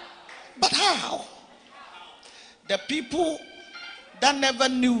 But how? The people that never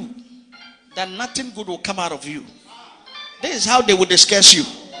knew that nothing good will come out of you, this is how they will discuss you.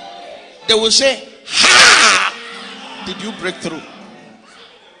 They will say, how did you break through?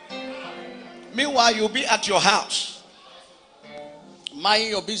 Meanwhile, you'll be at your house, minding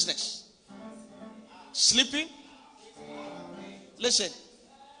your business, sleeping. Listen,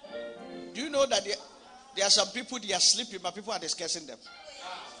 do you know that there are some people, they are sleeping, but people are discussing them?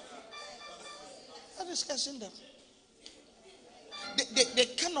 They are discussing them. They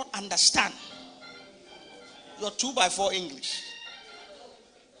cannot understand your 2x4 English.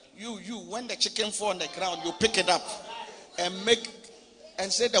 You, when the chicken fall on the ground, you pick it up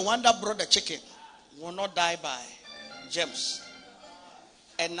and say the one that brought the chicken will not die by germs.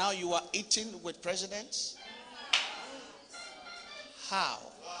 And now you are eating with presidents. How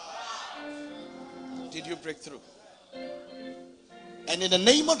did you break through? And in the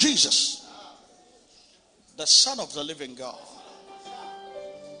name of Jesus, the Son of the living God,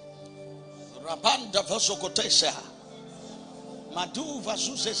 Rabanda Vasokotesa, Madu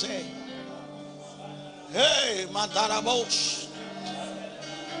Vazuzeze, hey, Madarabos,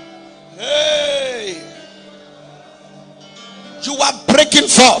 hey, you are breaking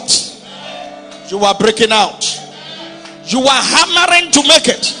forth, you are breaking out, you are hammering to make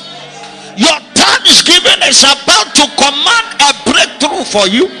it. Your thanksgiving is about to command a breakthrough for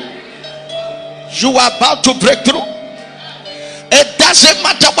you. You are about to break through. It doesn't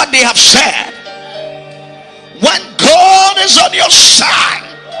matter what they have said. When God is on your side,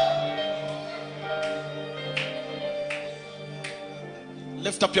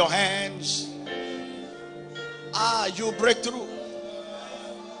 lift up your hands. You break through.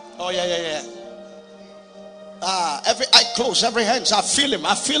 Oh yeah. Every eye closed, every hands. I feel him.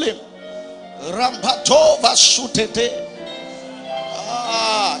 Rampatova sutete.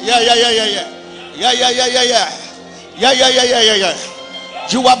 Yeah.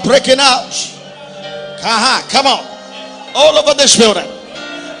 You are breaking out. Come on. All over this building.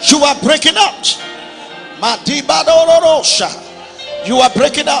 You are breaking out. You are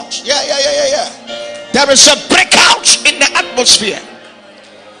breaking out. Yeah. There is a breakout in the atmosphere.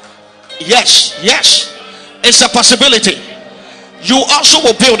 Yes. It's a possibility. You also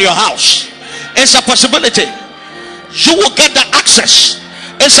will build your house. It's a possibility. You will get the access.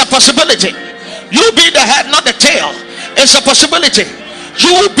 It's a possibility. You'll be the head, not the tail. It's a possibility.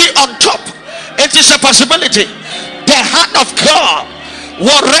 You will be on top. It is a possibility. The hand of God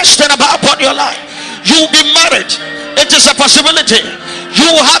will rest upon your life. You will be married. It is a possibility. You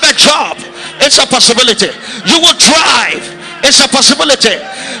will have a job. It's a possibility. You will drive. It's a possibility.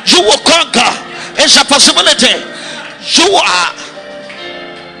 You will conquer. It's a possibility. You are.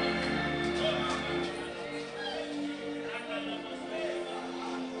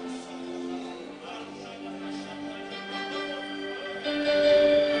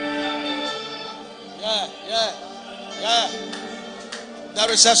 Yeah.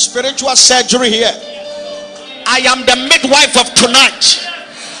 There is a spiritual surgery here. I am the midwife of tonight.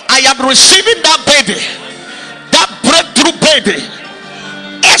 I am receiving that baby. That breakthrough baby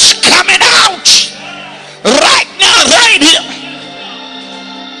is coming out right now, right here.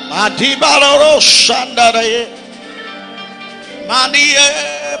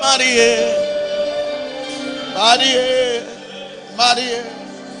 Marie.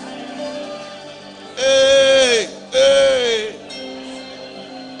 Hey.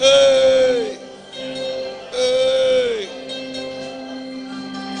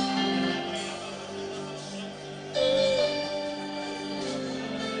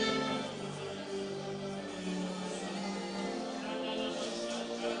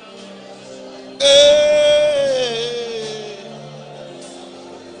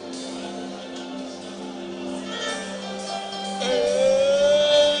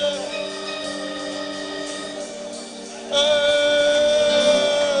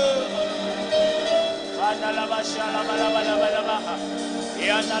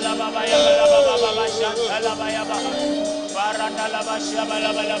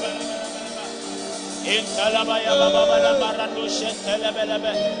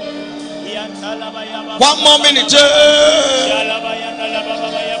 One more minute.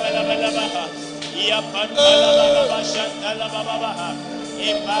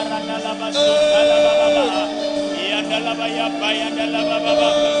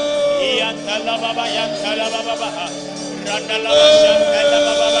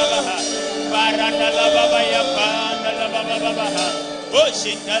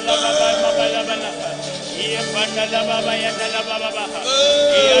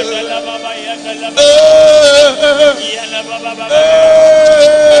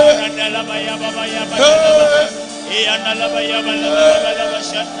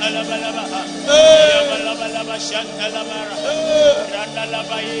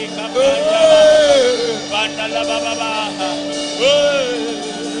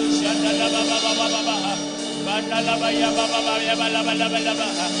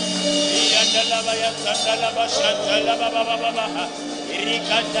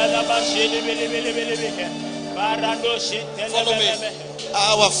 Follow me.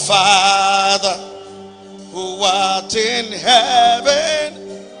 Our Father who art in heaven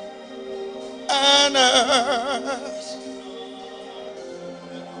and earth,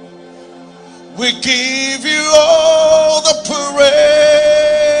 we give you all the praise.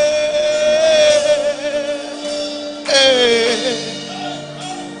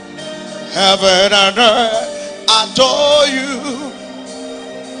 Heaven and earth adore you.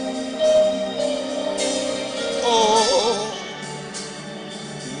 Oh,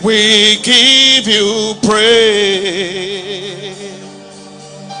 we give you praise.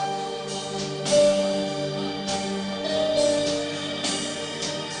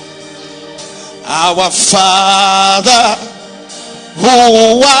 Our Father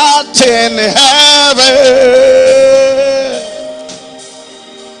who art in heaven,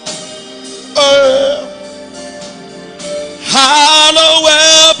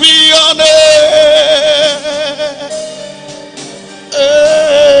 hallowed be your name.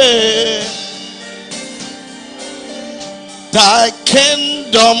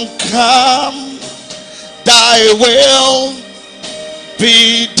 come, thy will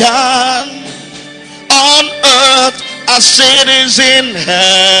be done on earth as it is in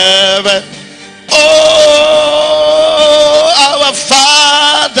heaven. Oh, our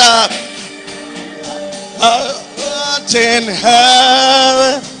Father, art in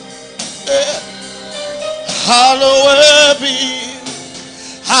heaven, hallowed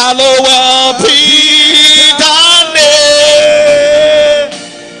be thy name.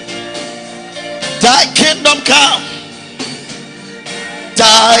 Thy kingdom come,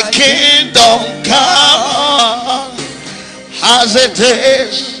 thy kingdom come, as it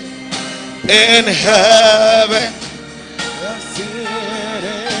is in heaven.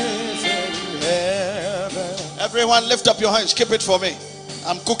 Everyone lift up your hands. Keep it for me.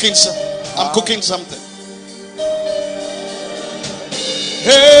 I'm cooking something.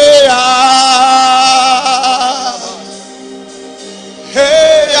 Hey,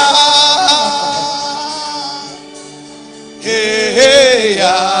 hey, hey,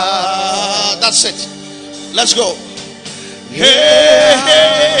 that's it. Let's go. Hey,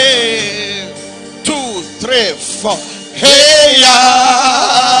 hey, 2, 3, 4. Hey,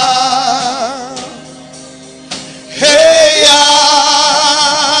 hey,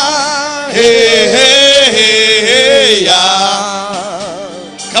 hey, hey,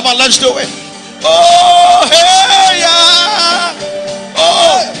 come on, let's do it. Oh, hey,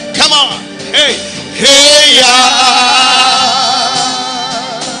 oh, come on. Hey, hey,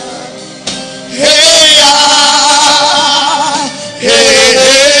 hey,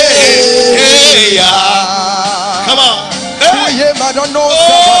 hey, come on. Hey, I don't know. Oh,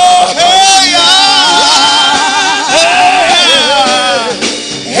 hey,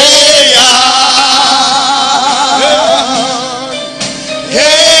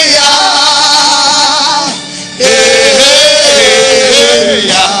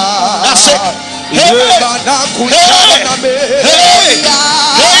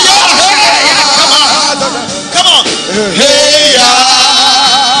 come on. Hey,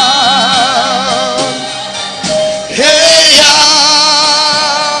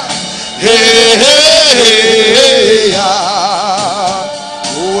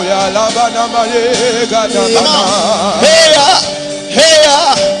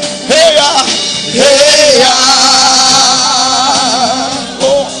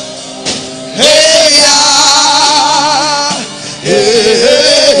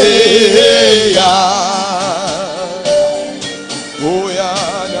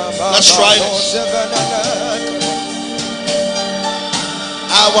 let's try this.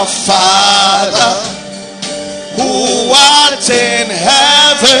 Our Father who art in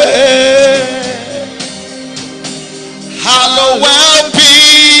heaven, hallowed be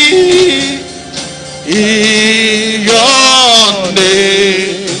your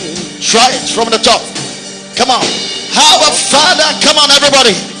name. Try it from the top. Come on. Our Father, come on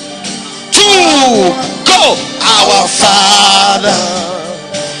everybody. 2, go. Our Father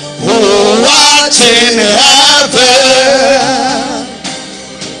who art in heaven,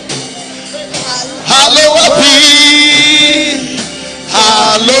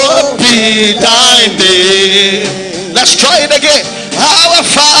 hallowed be thy name. Let's try it again. Our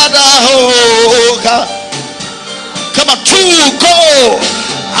Father, oh God. Come on, 2, go.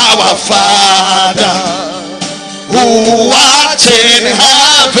 Our Father who art in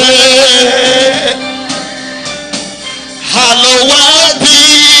heaven, hallowed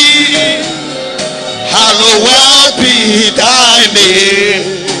be thy name.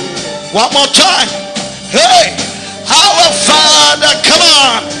 One more time. Hey, our Father, come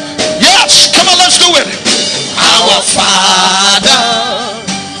on. Yes, come on, let's do it. Our Father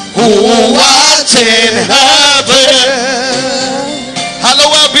who art in heaven,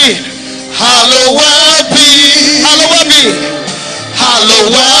 hallowed be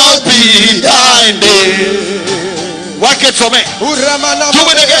thy name. Work it for me. Do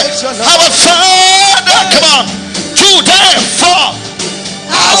it again. Our Father, come on. 2, 3, 4.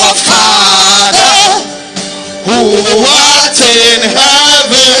 Our Father who art in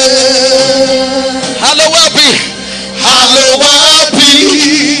heaven, hallowed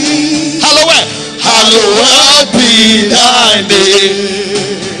be thy name.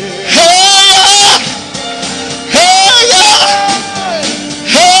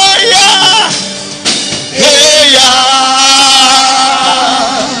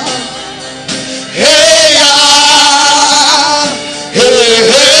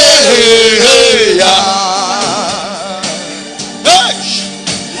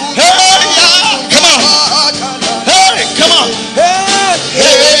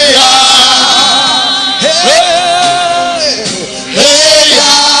 Hey,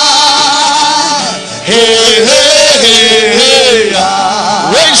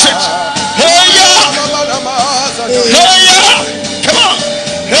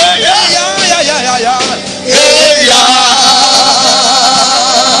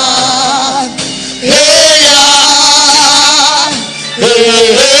 Our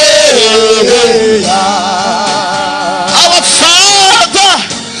Father.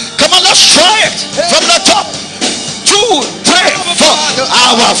 Come on, let's try it from the top. 2, 3, 4.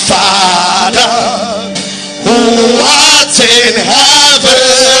 Our Father who art in heaven.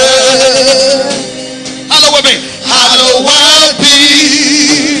 Hallowed be.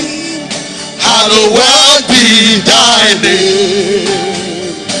 Hallowed be thy name.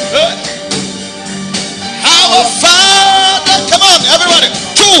 Our Father. Come on, everybody.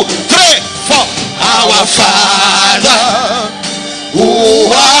 2, 3, 4. Our Father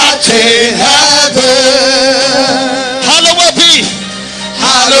who art in heaven. Hallowed be.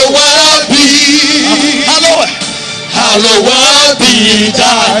 Hallowed be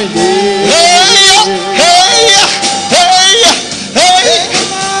thy name.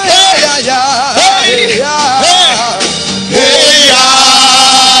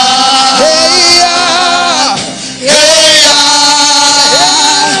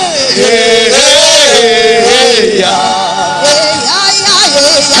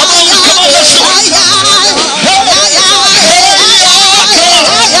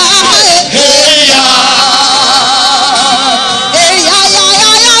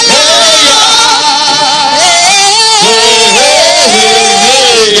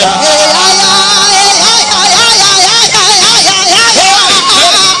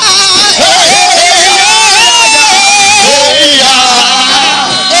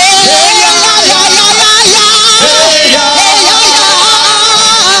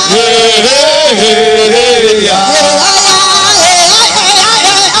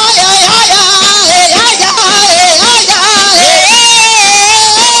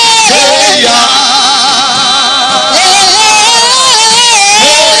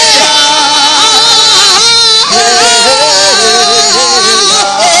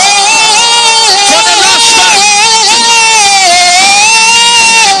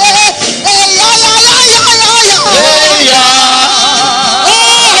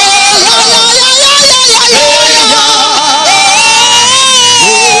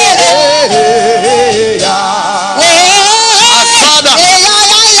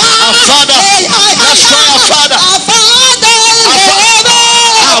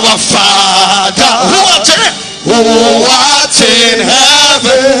 Who art in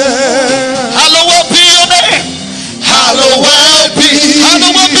heaven, hallowed be your name. Hallowed be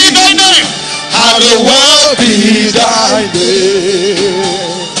thy name. Hallowed be thy name.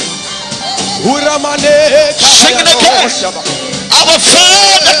 Sing it again. Our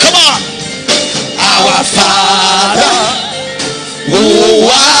Father, come on. Our Father, who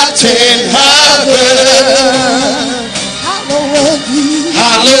art in heaven, hallowed be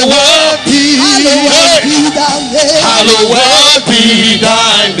thy name. Hallowed be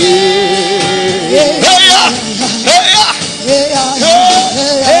thy name. Hey, yeah. Hey, yeah. Hey, yeah. Hey, yeah.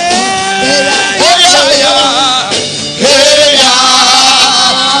 Oh, yeah, yeah. Hey, yeah.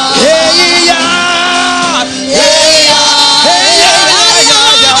 Hey, yeah. Hey, yeah. Hey,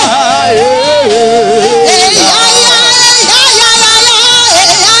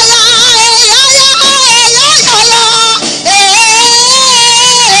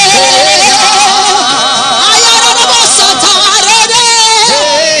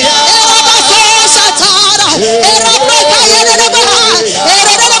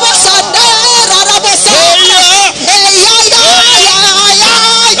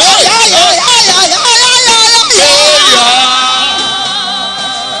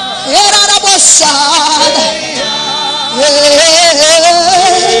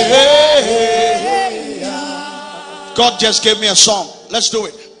 God just gave me a song. Let's do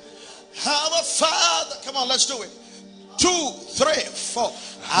it. Our Father. Come on, let's do it. 2, 3, 4.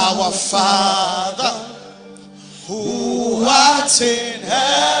 Our Father who art in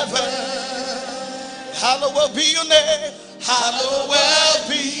heaven, hallowed be your name. Hallowed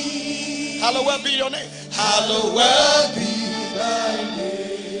be your name. Hallowed be thy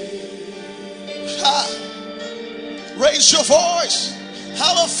name. Raise your voice.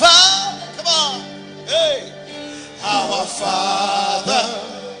 Our Father. Come on. Hey. Our Father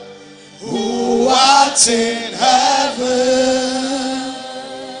who art in heaven,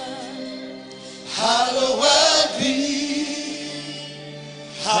 hallowed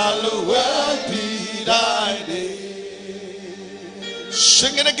be thy name.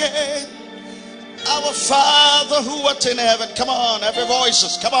 Sing it again. Our Father who art in heaven. Come on, every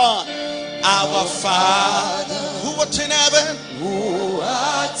voices. Come on. Our Father who art in heaven. Who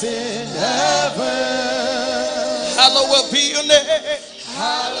art in heaven. Hallowed be your name.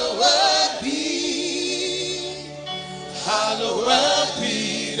 Hallowed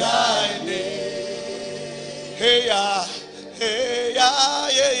be thy name. Hey, yeah, hey,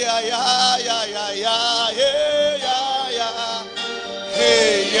 yeah, yeah, yeah, yeah, hey, yeah, yeah,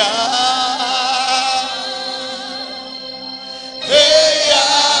 hey, yeah, hey,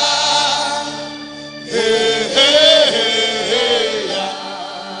 yeah, hey, hey, hey, yeah,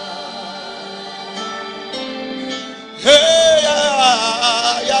 hey,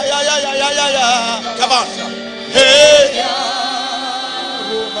 yeah, yeah, yeah, yeah, yeah, yeah, yeah. Come on, hey, yeah,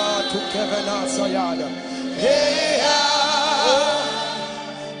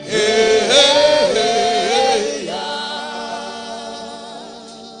 hey, yeah.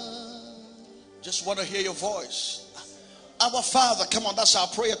 Just want to hear your voice. Our Father, come on, that's our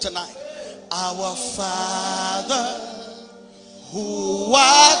prayer tonight. Our Father who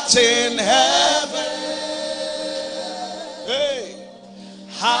art in heaven, hey,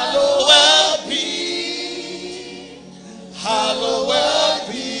 hallowed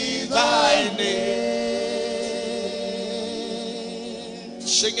be thy name.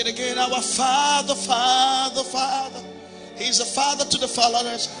 Sing it again. Our Father, Father, Father. He's a father to the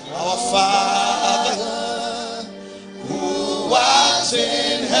fatherless. Our Father who art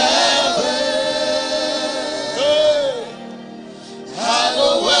in heaven, hey,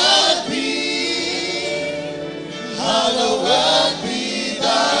 hallowed be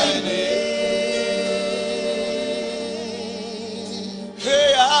thy name.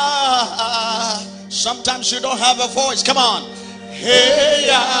 Hey, sometimes you don't have a voice. Come on. Hey,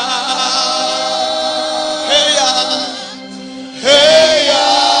 hey, hey, hey,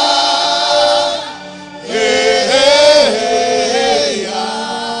 hey,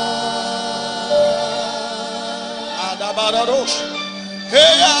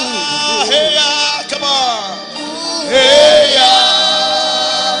 hey, come on. Hey,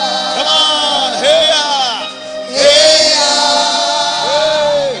 come on. Hey,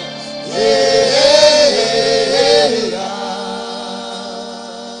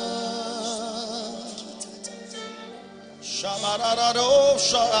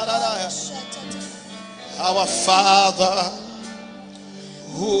 our Father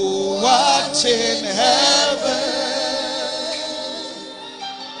who art in heaven,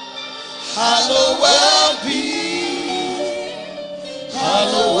 hallowed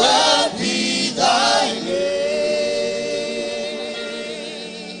be thy name.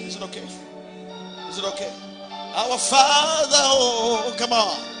 Is it okay? Is it okay? Our Father, oh, come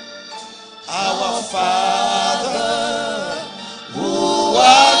on. Our Father who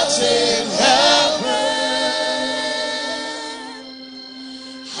art in heaven,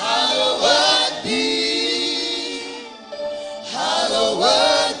 hallowed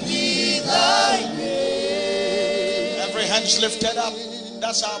be thy name. Every hand's lifted up.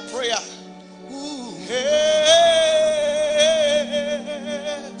 That's our prayer. Hey,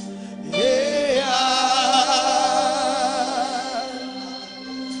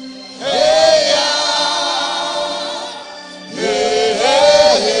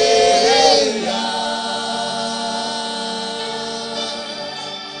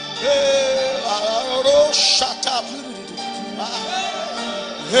 shut up.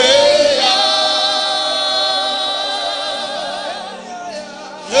 Hey,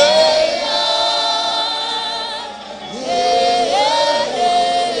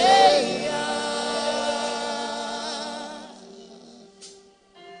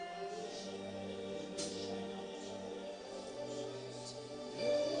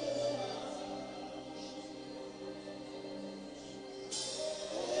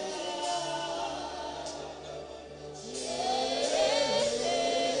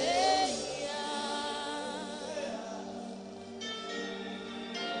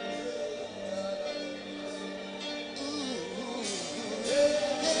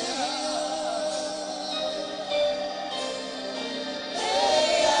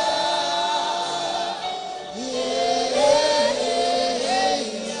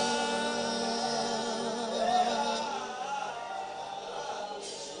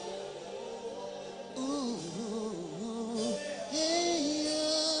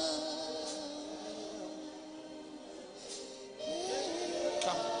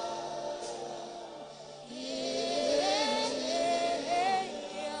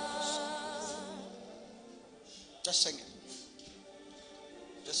 just sing it.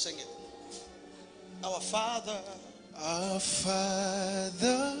 Just sing it. Our Father,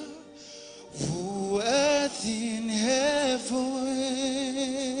 who art in heaven,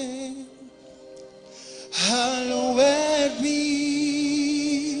 hallowed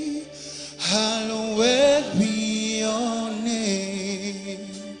be your name.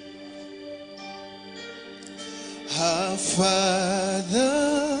 Our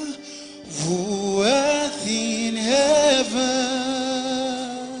Father, who art in heaven,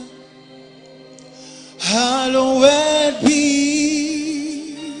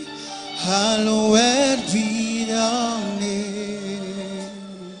 Hallowed be thy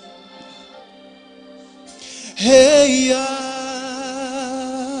name. Hey,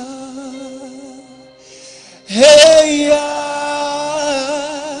 hey,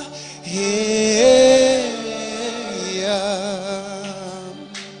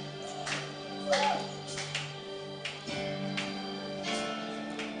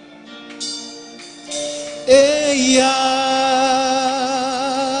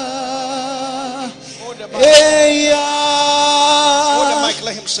 Hold the mic,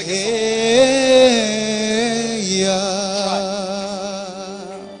 let him sing it.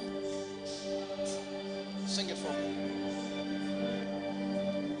 Sing it for me.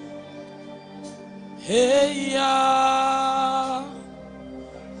 Hey ya,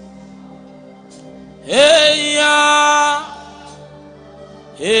 hey ya,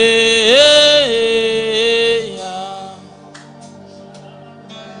 hey ya.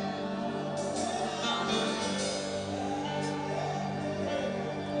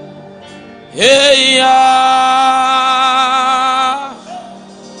 Hey ya,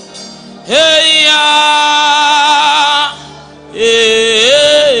 hey ya, hey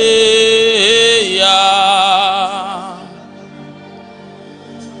ya.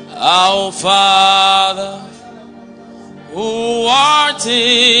 Our Father, who art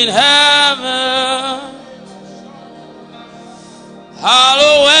in heaven,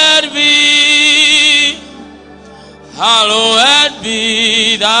 hallowed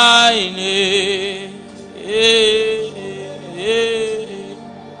be thy name.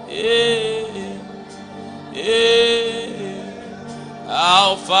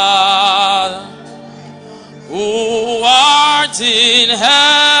 Our Father, who art in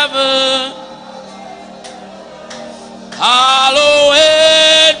heaven,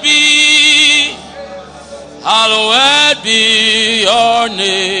 hallowed be your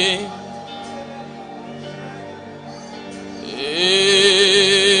name.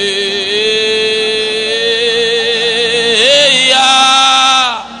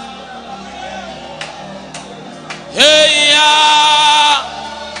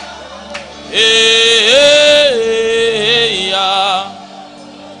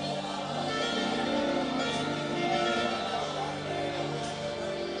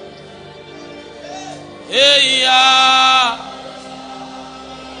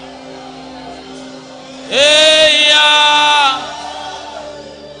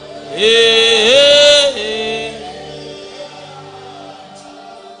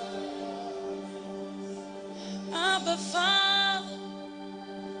 Abba Father,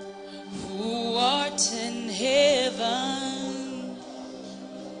 who art in heaven,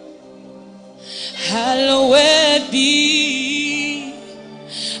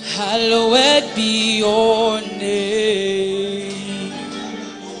 hallowed be your name.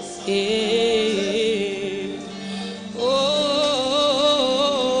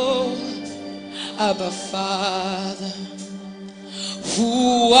 Oh, Abba Father,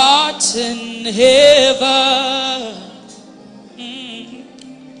 who art in heaven,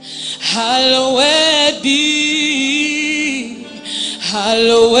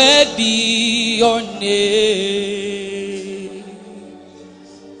 hallowed be your name.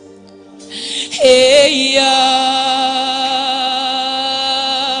 Hey ya,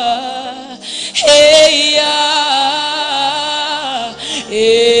 hey ya,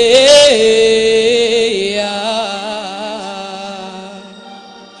 hey ya,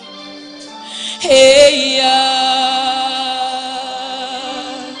 hey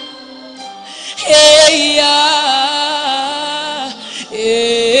ya,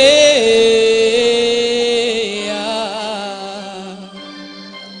 hey ya,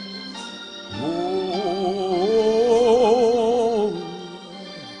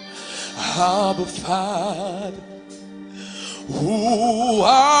 Abba Father, who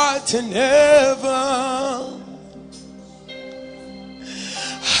art in heaven,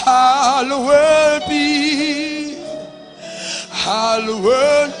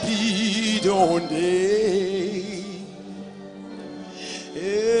 hallowed be your name.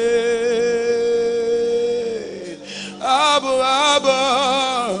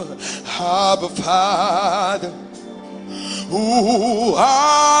 Abba Father, who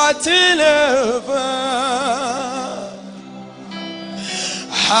art in heaven,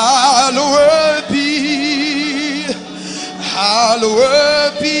 hallowed be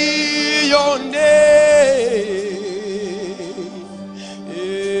your name.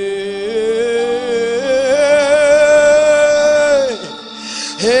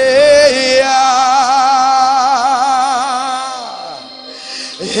 Hey,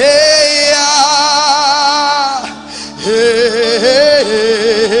 hey,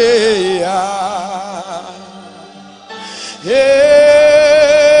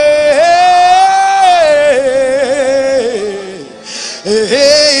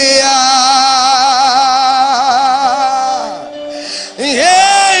 Hey, yeah.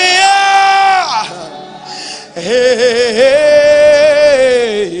 Hey,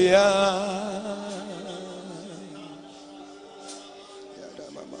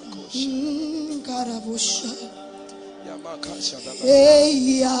 Karabusha. Hey,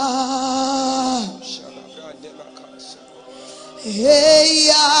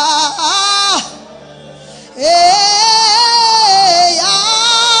 hey,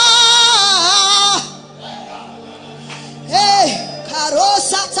 hey,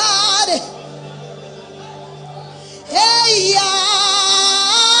 Karosatade. Hey,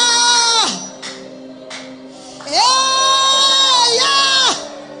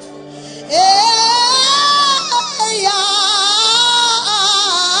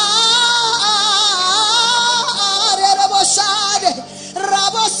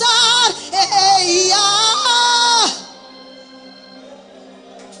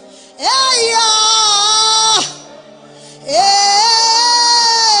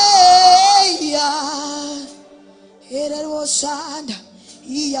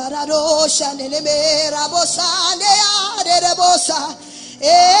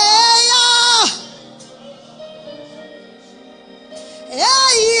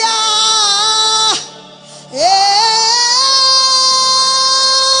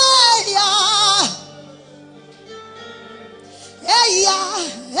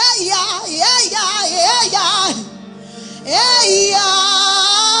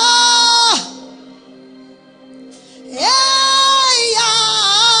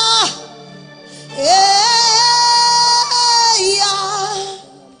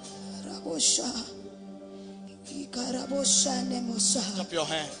 Up your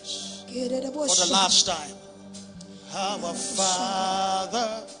hands for the last time. Our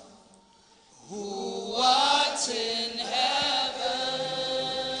Father who art in heaven,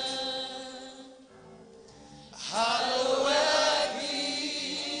 hallowed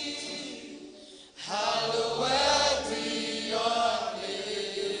be your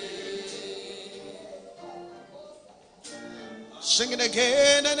name. Sing it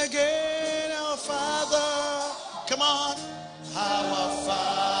again and again, our Father. Come on. Our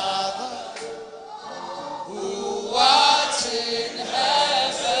Father who art in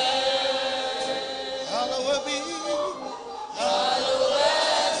heaven, hallowed be, hallowed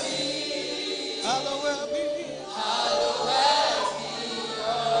be, hallowed be, hallowed be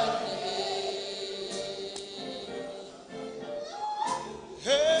your name.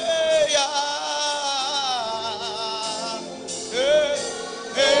 Hey, hey, hey,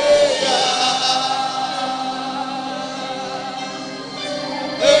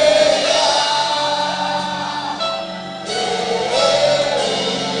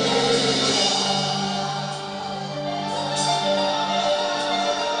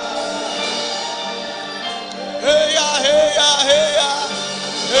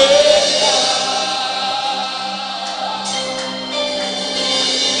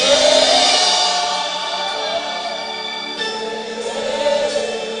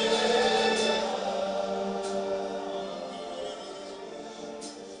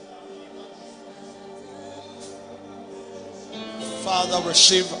 Father,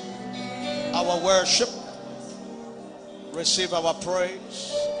 receive our worship, receive our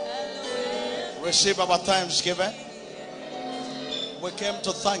praise, receive our thanksgiving. We came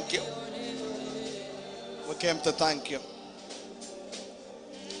to thank you. We came to thank you.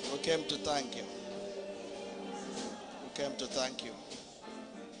 We came to thank you. We came to thank you.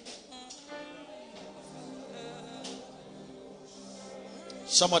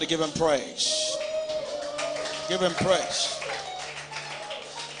 Somebody give him praise. Give him praise.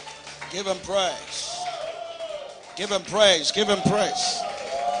 Give him praise. Give him praise. Give him praise.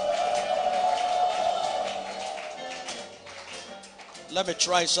 Let me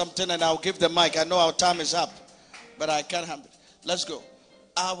try something and I'll give the mic. I know our time is up, but I can't have it. Let's go.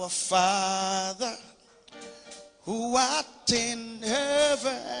 Our Father who art in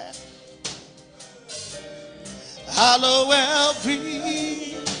heaven, hallowed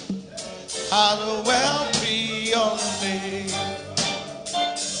be your name.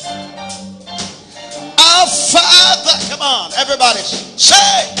 Our Father, come on, everybody,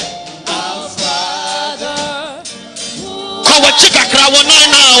 say, our Father.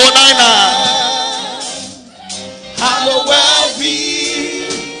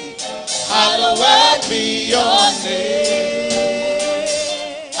 Hallowed be your name.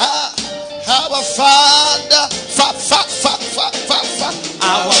 Our Father,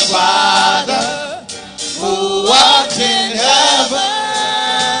 our Father who art in heaven,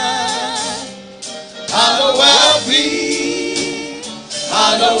 hallowed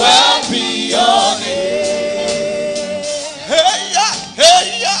hallowed be your name. Hey ya,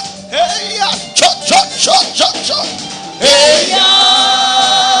 hey ya, hey ya. Chop, chop, chop, chop, chop. Hey ya,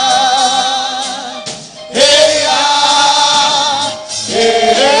 hey ya,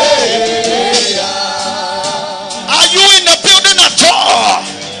 hey ya. Are you in the building at all?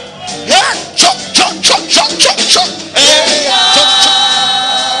 Yeah. Chop, chop, chop, chop, chop, chop. Hey ya, Chop,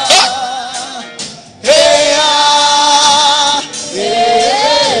 chop. hey ya, hey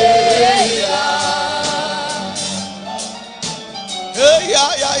ya. Hey ya,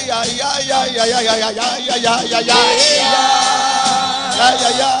 ya, ya, ya, ya, ya, ya, ya, ya, ya, ya, ya, ya. Ya, ya,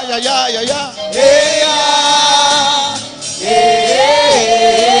 ya, ya, ya, ya, ya. Hey ya, hey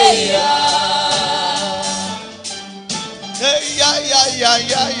ya. Hey ya, ya, ya,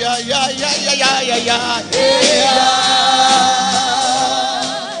 ya, ya, ya, ya, ya, ya, ya, ya. Hey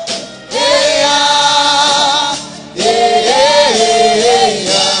ya, hey ya, hey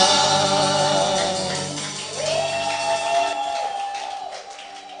ya.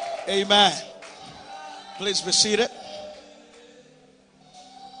 Amen. Please be seated.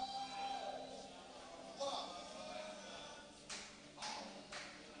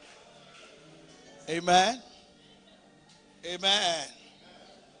 Amen. Amen.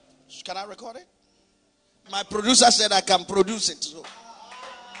 Can I record it? My producer said I can produce it.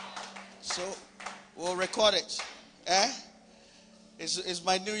 So we'll record it. Eh? It's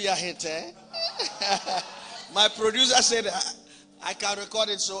my New Year hit. Eh? My producer said I can record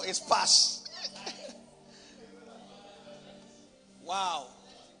it, so it's past. Wow.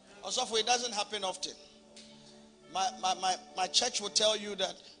 Also, it doesn't happen often. My church will tell you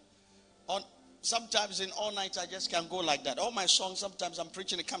that sometimes in all night I just can't go like that. All my songs, sometimes I'm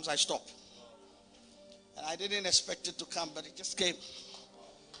preaching, it comes, I stop. And I didn't expect it to come, but it just came.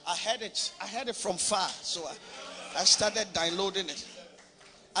 I heard it from far, so I started downloading it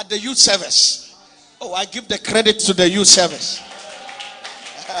at the youth service. Oh, I give the credit to the youth service.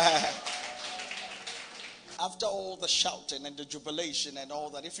 After all the shouting and the jubilation and all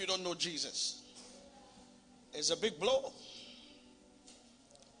that, if you don't know Jesus, it's a big blow.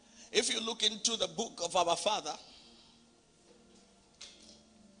 If you look into the book of our Father,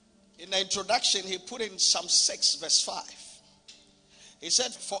 in the introduction, he put in Psalm 6, verse 5. He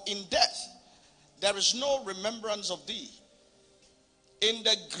said, for in death, there is no remembrance of thee. In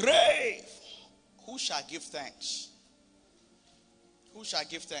the grave, who shall give thanks? Who shall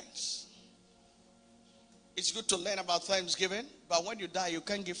give thanks? It's good to learn about thanksgiving, but when you die, you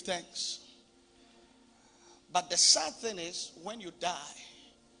can't give thanks. But the sad thing is, when you die,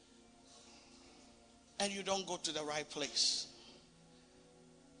 and you don't go to the right place.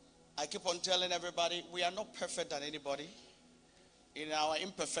 I keep on telling everybody, we are not perfect than anybody. In our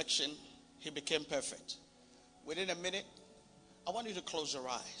imperfection, he became perfect. Within a minute, I want you to close your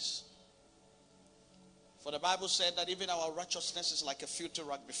eyes. For the Bible said that even our righteousness is like a filthy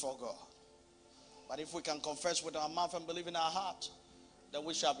rag before God. But if we can confess with our mouth and believe in our heart, then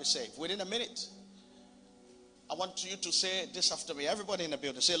we shall be saved. Within a minute, I want you to say this after me. Everybody in the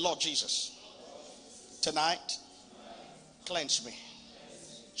building, say, Lord Jesus, tonight, cleanse me,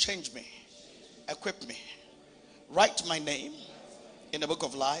 change me, equip me, write my name in the book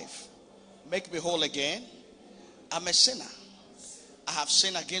of life, make me whole again. I'm a sinner. I have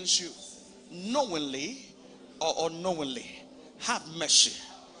sinned against you, knowingly or unknowingly. Have mercy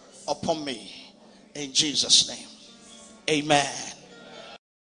upon me in Jesus' name. Amen.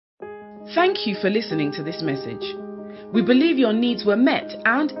 Thank you for listening to this message. We believe your needs were met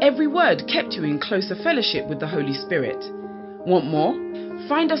and every word kept you in closer fellowship with the Holy Spirit. Want more?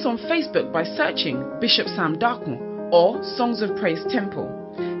 Find us on Facebook by searching Bishop Sam Darkon or Songs of Praise Temple.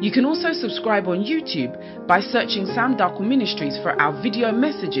 You can also subscribe on YouTube by searching Sam Darkon Ministries for our video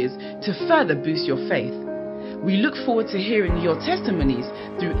messages to further boost your faith. We look forward to hearing your testimonies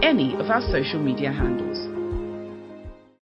through any of our social media handles.